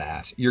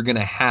badass. You're going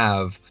to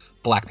have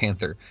Black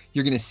Panther.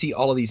 You're going to see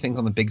all of these things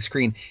on the big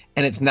screen,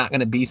 and it's not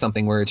going to be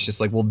something where it's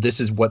just like, well, this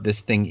is what this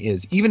thing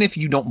is. Even if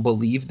you don't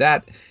believe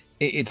that,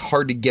 it's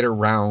hard to get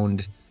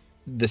around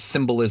the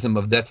symbolism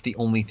of that's the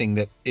only thing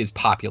that is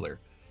popular.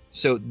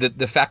 So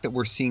the fact that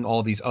we're seeing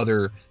all these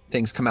other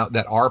things come out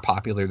that are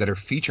popular, that are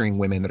featuring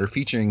women, that are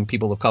featuring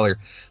people of color,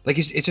 like,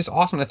 it's just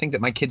awesome to think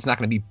that my kid's not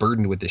going to be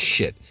burdened with this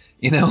shit,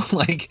 you know?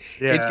 Like,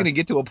 It's going to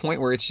get to a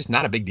point where it's just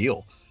not a big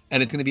deal,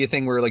 and it's going to be a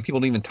thing where, like, people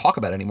don't even talk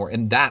about it anymore.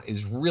 And that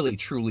is really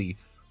truly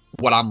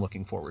what I'm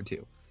looking forward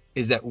to,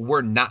 is that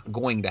we're not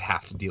going to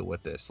have to deal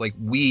with this. Like,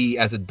 we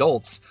as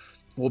adults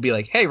will be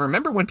like, hey,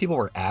 remember when people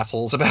were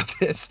assholes about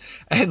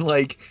this? And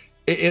like,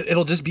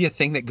 it'll just be a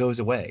thing that goes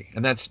away.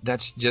 And that's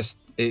just,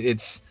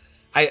 it's,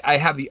 I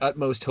have the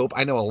utmost hope.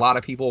 I know a lot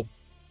of people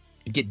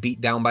get beat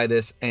down by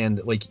this,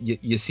 and like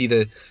you see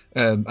the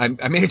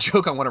I made a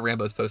joke on one of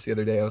Rambo's posts the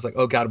other day. I was like,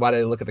 oh god, why did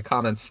I look at the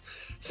comments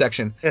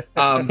section?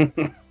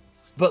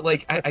 But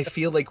like, I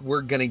feel like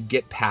we're gonna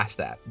get past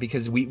that,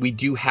 because we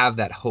do have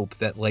that hope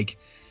that, like,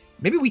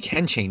 maybe we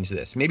can change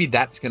this. Maybe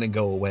that's gonna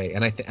go away,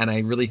 and I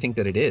really think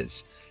that it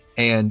is.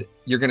 And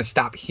you're gonna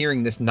stop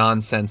hearing this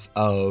nonsense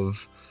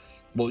of,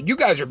 well, you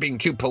guys are being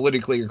too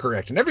politically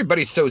correct and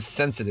everybody's so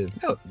sensitive.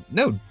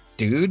 No,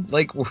 dude.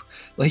 Like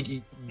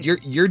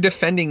you're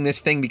defending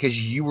this thing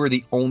because you were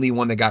the only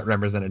one that got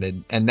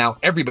represented, and now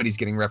everybody's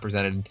getting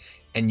represented,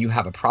 and you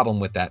have a problem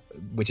with that,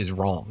 which is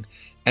wrong.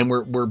 And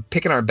we're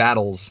picking our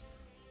battles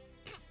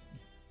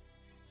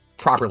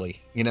properly,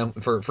 you know,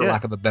 for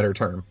lack of a better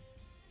term.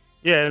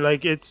 Yeah,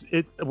 like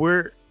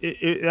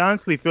it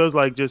honestly feels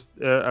like just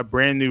a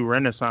brand new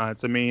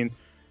renaissance. I mean,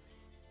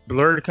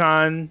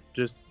 BlurredCon,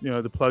 just, you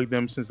know, to plug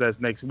them since that's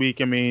next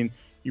week. I mean,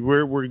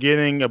 we're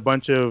getting a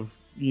bunch of,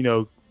 you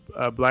know,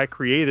 black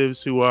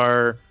creatives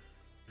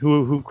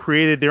who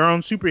created their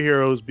own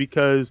superheroes,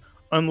 because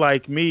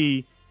unlike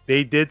me,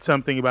 they did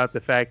something about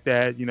the fact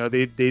that, you know,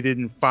 they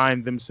didn't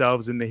find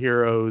themselves in the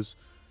heroes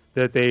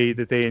that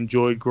they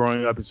enjoyed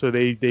growing up, and so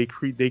they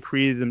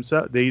created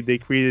themselves. They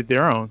created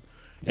their own.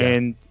 Yeah.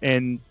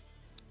 And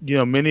you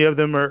know, many of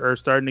them are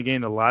starting to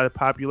gain a lot of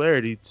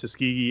popularity.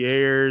 Tuskegee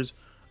Ayers,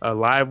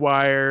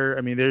 Livewire.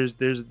 I mean, there's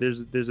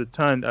a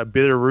ton.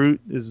 Bitterroot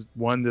is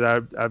one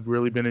that I've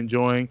really been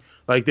enjoying.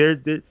 Like there's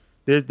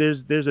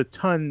a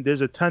ton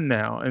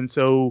now, and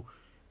so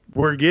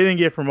we're getting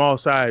it from all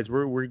sides.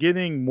 We're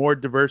getting more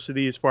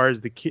diversity as far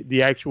as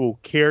the actual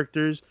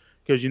characters,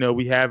 because, you know,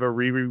 we have a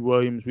Riri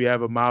Williams, we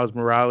have a Miles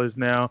Morales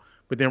now,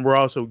 but then we're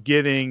also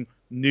getting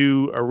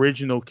new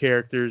original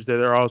characters that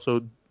are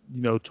also,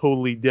 you know,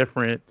 totally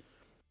different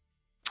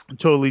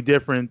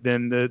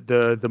than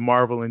the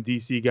Marvel and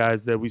DC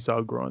guys that we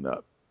saw growing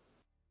up.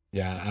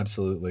 Yeah,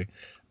 absolutely.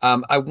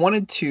 I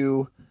wanted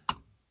to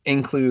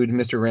include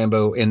Mr.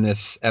 Rambeau in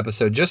this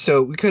episode just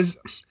so, because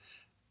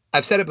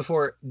I've said it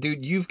before,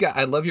 dude,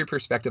 I love your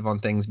perspective on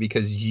things,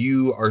 because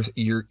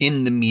you're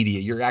in the media,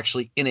 you're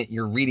actually in it,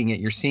 you're reading it,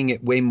 you're seeing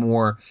it way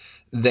more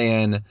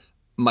than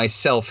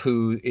myself,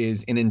 who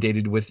is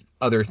inundated with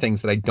other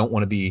things that I don't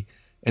want to be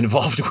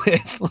involved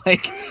with.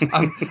 Like,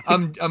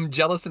 I'm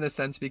jealous in a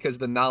sense, because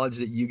the knowledge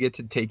that you get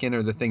to take in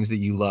are the things that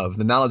you love.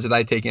 The knowledge that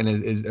I take in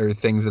are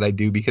things that I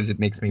do because it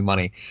makes me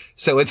money.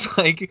 So it's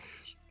like,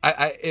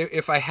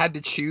 if I had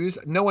to choose,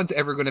 no one's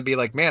ever going to be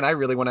like, man, I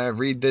really want to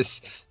read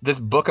this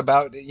book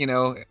about, you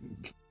know.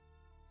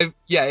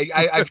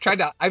 I've tried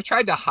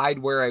to hide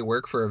where I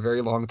work for a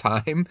very long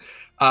time.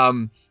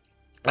 I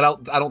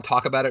don't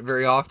talk about it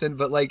very often,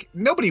 but like,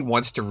 nobody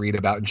wants to read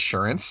about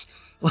insurance.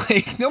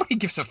 Like, nobody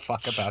gives a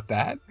fuck about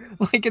that.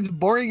 Like, it's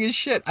boring as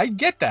shit. I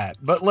get that,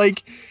 but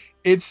like,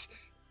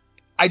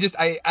 I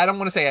don't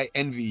want to say I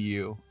envy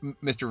you,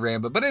 Mr.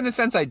 Rambeau, but in a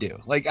sense I do.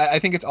 Like, I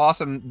think it's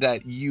awesome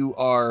that you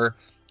are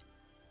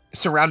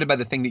surrounded by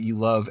the thing that you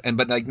love,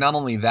 but like, not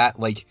only that,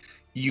 like,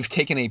 you've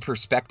taken a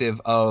perspective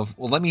of,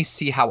 well, let me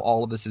see how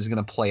all of this is going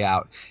to play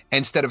out,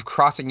 instead of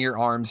crossing your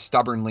arms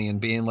stubbornly and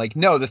being like,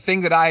 no, the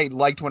thing that I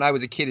liked when I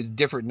was a kid is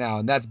different now,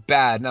 and that's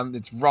bad, and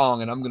it's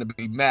wrong, and I'm going to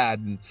be mad,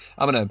 and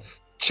I'm going to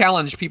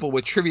challenge people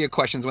with trivia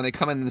questions when they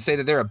come in and say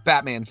that they're a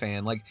Batman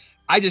fan. Like,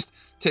 I just,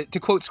 to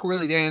quote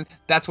Squirrely Dan,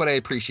 that's what I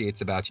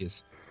appreciate about you.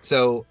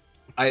 So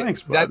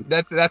Thanks, bud.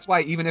 That's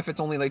why even if it's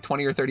only like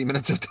 20 or 30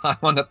 minutes of time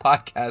on the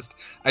podcast,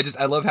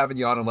 I love having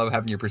you on and love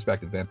having your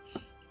perspective, man.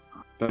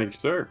 Thank you,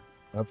 sir.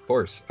 Of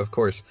course.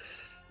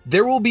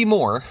 There will be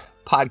more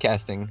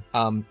podcasting,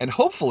 and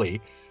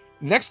hopefully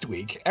next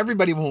week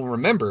everybody will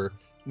remember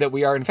that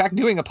we are in fact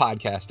doing a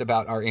podcast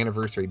about our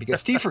anniversary, because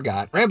Steve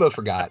forgot, Rambo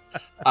forgot.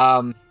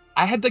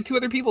 I had like 2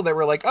 other people that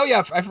were like, "Oh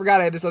yeah, I forgot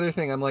I had this other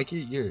thing." I'm like,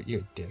 "You're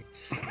a dick."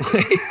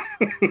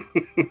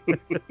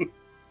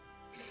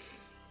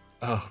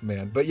 Oh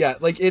man, but yeah,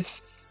 like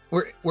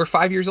we're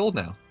 5 years old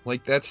now.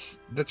 Like that's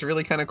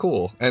really kind of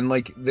cool, and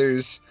like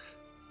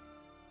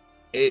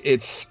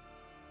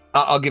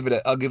I'll give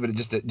it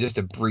just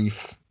a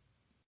brief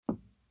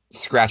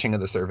scratching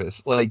of the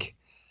surface. Like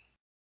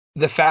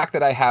the fact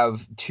that I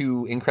have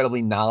 2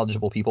 incredibly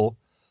knowledgeable people,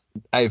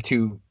 I have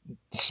 2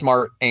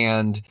 smart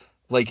and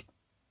like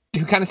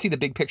who kind of see the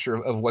big picture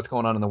of what's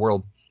going on in the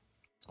world.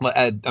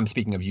 I'm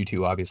speaking of you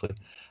 2, obviously.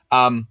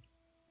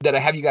 That I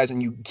have you guys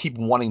and you keep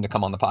wanting to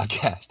come on the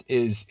podcast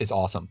is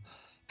awesome,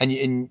 and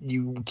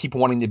you keep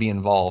wanting to be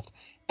involved.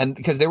 And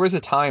because there was a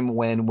time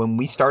when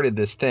we started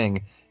this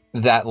thing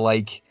that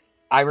like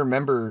I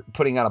remember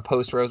putting out a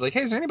post where I was like,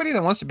 "Hey, is there anybody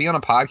that wants to be on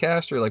a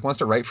podcast or like wants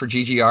to write for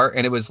GGR?"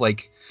 And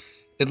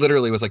it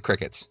literally was like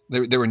crickets.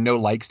 There were no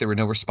likes, there were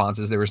no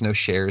responses, there was no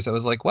shares. I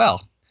was like,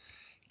 well,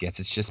 guess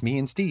it's just me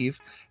and Steve.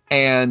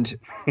 And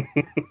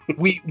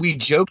we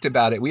joked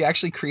about it. We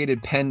actually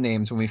created pen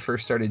names when we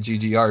first started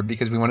GGR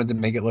because we wanted to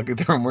make it look like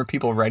there were more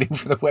people writing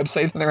for the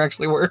website than there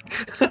actually were.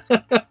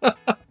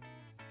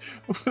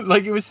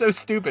 Like it was so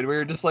stupid. We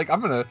were just like,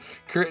 I'm gonna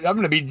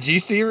be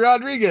GC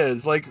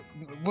Rodriguez. Like,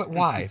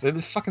 why?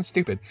 It's fucking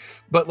stupid.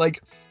 But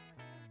like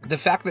the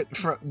fact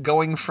that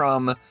going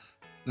from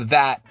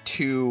that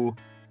to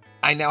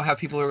I now have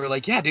people who are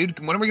like, yeah, dude,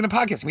 when are we going to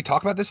podcast? Can we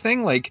talk about this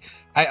thing? Like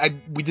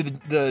we did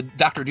the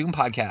Dr. Doom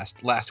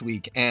podcast last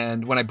week.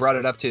 And when I brought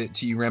it up to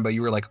you, Rambo,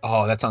 you were like,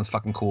 oh, that sounds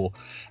fucking cool.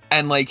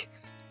 And like,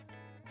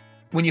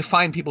 when you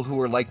find people who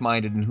are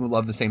like-minded and who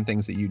love the same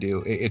things that you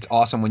do, it's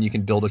awesome when you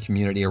can build a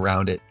community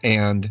around it.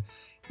 And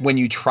when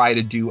you try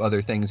to do other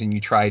things and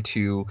you try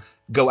to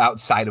go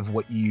outside of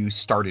what you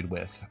started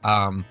with.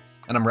 And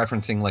I'm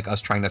referencing like us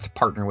trying to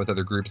partner with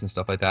other groups and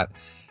stuff like that.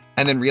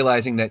 And then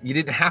realizing that you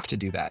didn't have to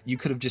do that. You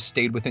could have just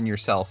stayed within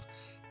yourself.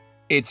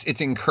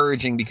 It's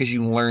encouraging because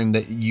you learned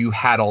that you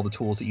had all the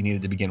tools that you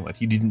needed to begin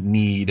with. You didn't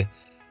need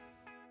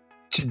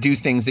to do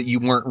things that you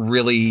weren't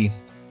really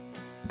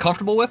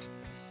comfortable with.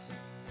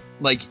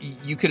 Like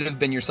you could have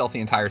been yourself the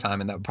entire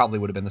time, and that probably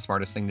would have been the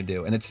smartest thing to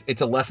do. And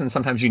it's a lesson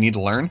sometimes you need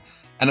to learn,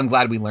 and I'm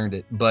glad we learned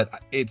it.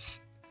 But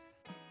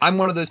I'm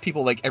one of those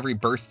people, like every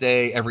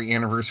birthday, every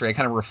anniversary, I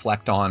kind of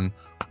reflect on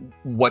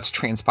what's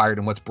transpired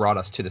and what's brought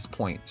us to this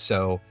point.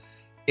 So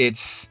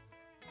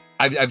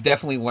I've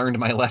definitely learned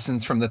my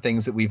lessons from the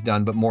things that we've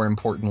done, but more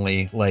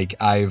importantly, like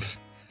I'm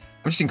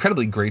just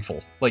incredibly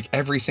grateful, like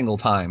every single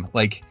time,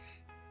 like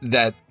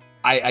that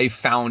I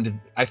found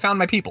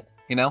my people,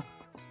 you know,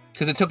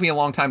 because it took me a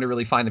long time to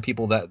really find the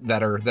people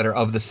that are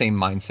of the same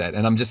mindset.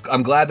 And I'm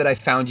glad that I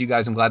found you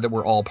guys. I'm glad that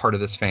we're all part of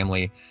this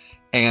family.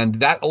 And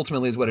that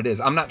ultimately is what it is.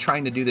 I'm not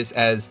trying to do this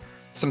as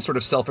some sort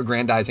of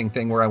self-aggrandizing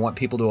thing where I want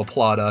people to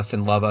applaud us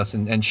and love us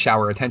and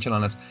shower attention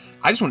on us.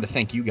 I just wanted to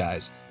thank you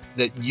guys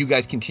that you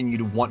guys continue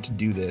to want to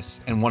do this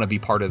and want to be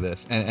part of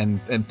this. And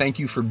thank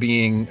you for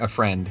being a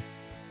friend.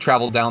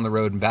 Travel down the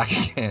road and back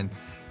again.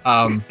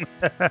 Yeah,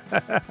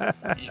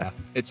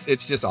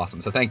 it's just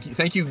awesome. So thank you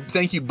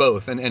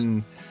both.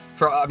 And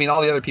for, I mean,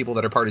 all the other people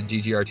that are part of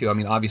GGR too. I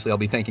mean, obviously I'll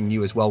be thanking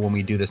you as well when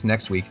we do this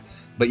next week,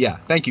 but yeah,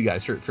 thank you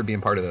guys for being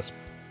part of this.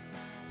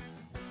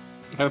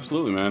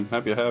 Absolutely, man.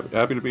 Happy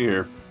to be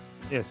here.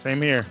 Yeah,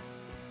 same here.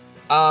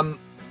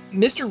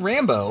 Mr.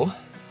 Rambo,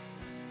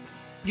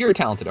 you're a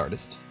talented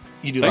artist.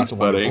 You do lots of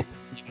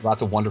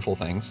wonderful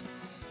things.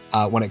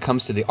 When it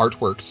comes to the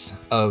artworks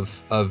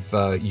of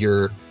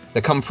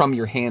that come from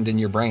your hand and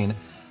your brain,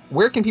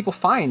 where can people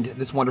find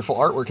this wonderful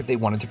artwork if they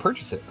wanted to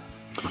purchase it?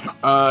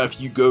 If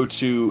you go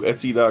to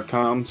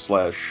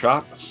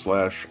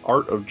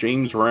etsy.com/shop/art of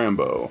James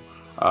Rambo,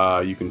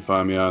 you can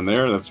find me on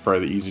there. That's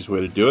probably the easiest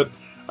way to do it.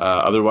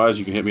 Otherwise,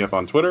 you can hit me up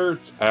on Twitter.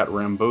 It's at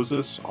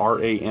Rambozus,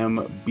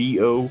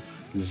 RAMBOZUS,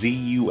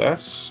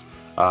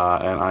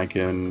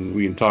 and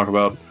we can talk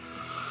about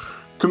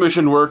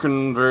commissioned work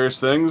and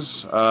various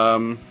things.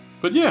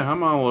 But yeah,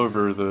 I'm all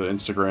over the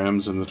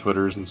Instagrams and the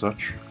Twitters and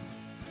such.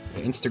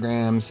 The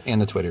Instagrams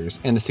and the Twitters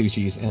and the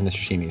sushis and the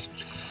sashimis.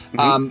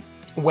 Mm-hmm.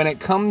 When it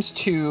comes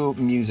to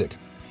music,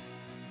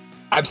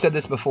 I've said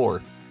this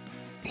before.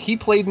 He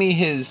played me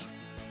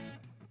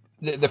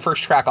the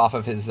first track off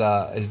of his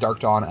Dark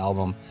Dawn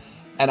album,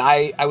 and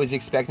I was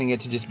expecting it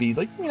to just be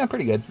like,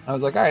 pretty good. I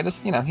was like, all right,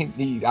 this,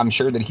 I'm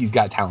sure that he's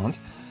got talent.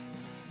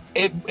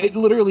 It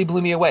literally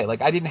blew me away.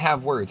 Like, I didn't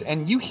have words,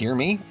 and you hear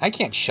me, I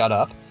can't shut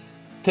up.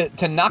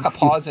 To knock a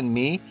pause in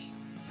me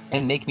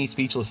and make me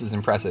speechless is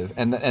impressive,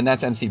 and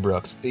that's MC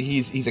Brooks.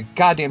 He's a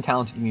goddamn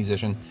talented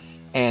musician,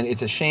 and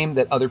it's a shame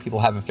that other people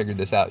haven't figured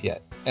this out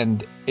yet.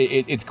 And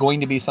it's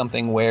going to be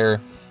something where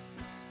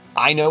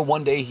I know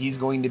one day he's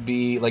going to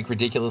be like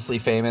ridiculously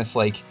famous,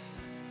 like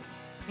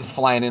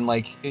flying in,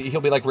 like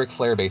he'll be like Ric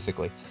Flair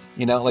basically,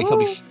 you know, like he'll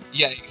be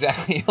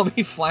exactly, he'll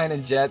be flying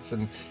in jets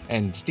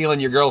and stealing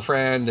your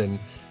girlfriend and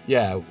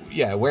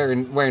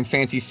wearing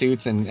fancy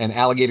suits and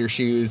alligator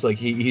shoes. Like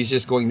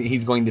he's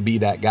going to be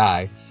that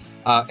guy.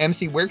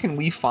 MC, where can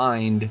we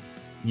find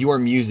your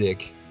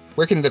music?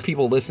 Where can the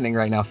people listening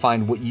right now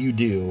find what you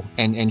do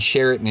and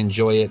share it and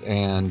enjoy it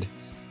and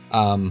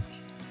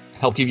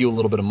help give you a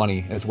little bit of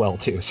money as well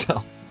too?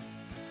 So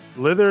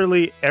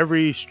literally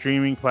every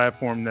streaming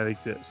platform that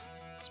exists.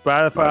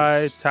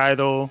 Spotify, nice.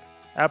 Tidal,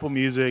 Apple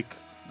Music,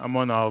 I'm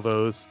on all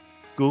those.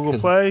 Google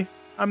Play,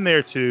 I'm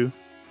there too.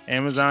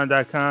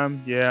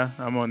 Amazon.com, yeah,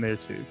 I'm on there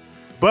too.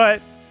 But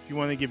if you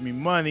want to give me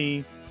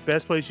money,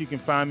 best place you can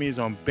find me is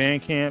on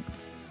Bandcamp.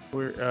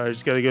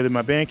 Just got to go to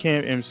my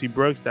Bandcamp,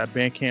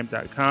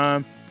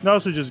 mcbrooks.bandcamp.com. And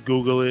also just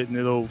Google it and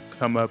it'll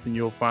come up and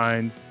you'll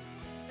find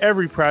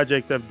every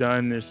project I've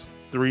done. There's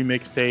 3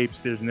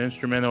 mixtapes, there's an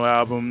instrumental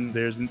album,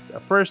 there's a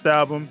first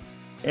album,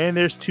 and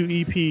there's 2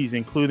 EPs,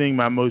 including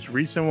my most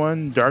recent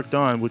one, Dark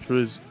Dawn, which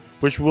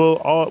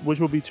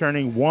will be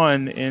turning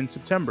 1 in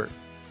September.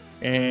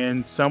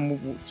 And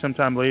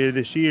sometime later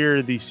this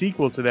year, the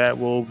sequel to that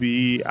will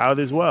be out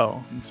as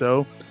well. And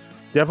so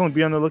definitely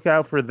be on the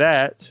lookout for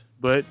that,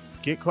 but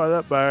get caught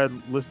up by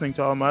listening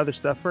to all my other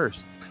stuff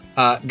first.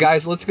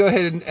 Guys, let's go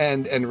ahead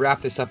and wrap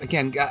this up.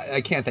 Again,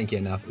 I can't thank you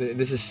enough.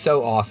 This is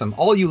so awesome.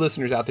 All you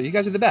listeners out there, you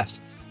guys are the best.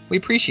 We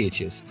appreciate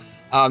you.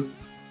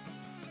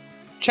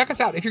 Check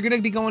us out if you're going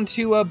to be going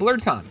to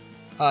BlurredCon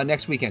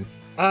next weekend.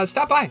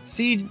 Stop by,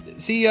 see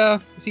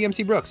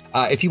MC Brooks.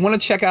 If you want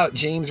to check out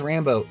James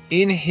Rambo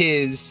in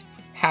his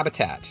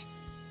habitat,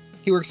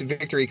 he works at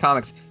Victory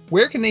Comics.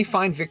 Where can they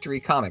find Victory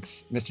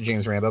Comics, Mr.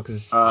 James Rambo?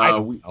 Because I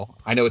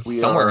know it's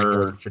somewhere in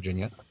Northern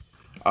Virginia.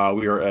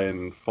 We are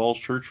in Falls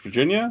Church,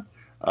 Virginia.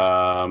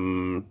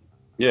 Northern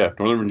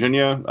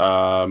Virginia.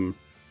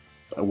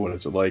 What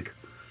is it, like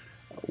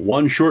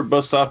 1 short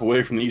bus stop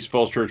away from the East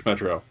Falls Church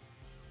Metro.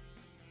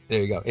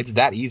 There you go. It's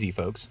that easy,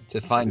 folks,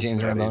 to find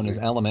James Rambo in his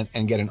element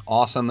and get an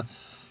awesome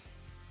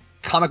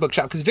comic book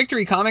shop. Because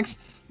Victory Comics,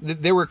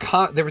 there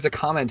was a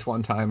comment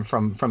one time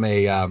from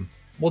a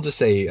we'll just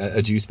say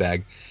a juice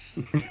bag.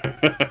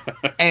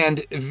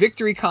 And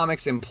Victory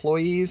Comics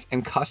employees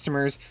and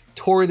customers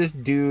tore this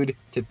dude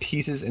to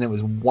pieces, and it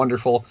was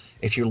wonderful.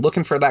 If you're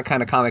looking for that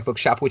kind of comic book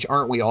shop, which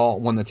aren't we all,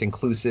 one that's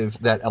inclusive,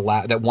 that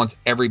wants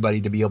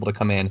everybody to be able to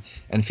come in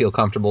and feel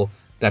comfortable,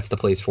 that's the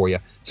place for you.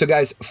 So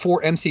guys,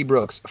 for MC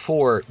Brooks,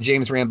 for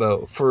James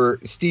Rambo, for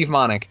Steve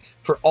Monick,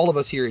 for all of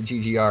us here at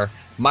GGR,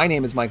 my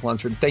name is Mike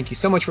Lunsford. Thank you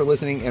so much for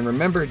listening, and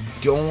remember,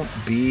 don't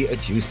be a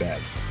juice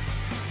bag.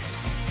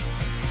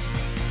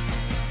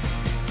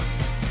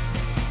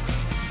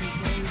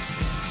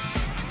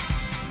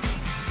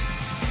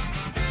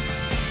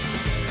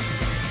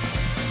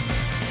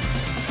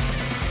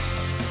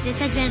 This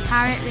has been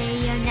Pirate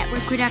Radio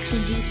Network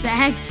Production Juice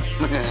Bags.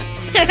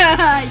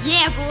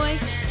 Yeah, boy.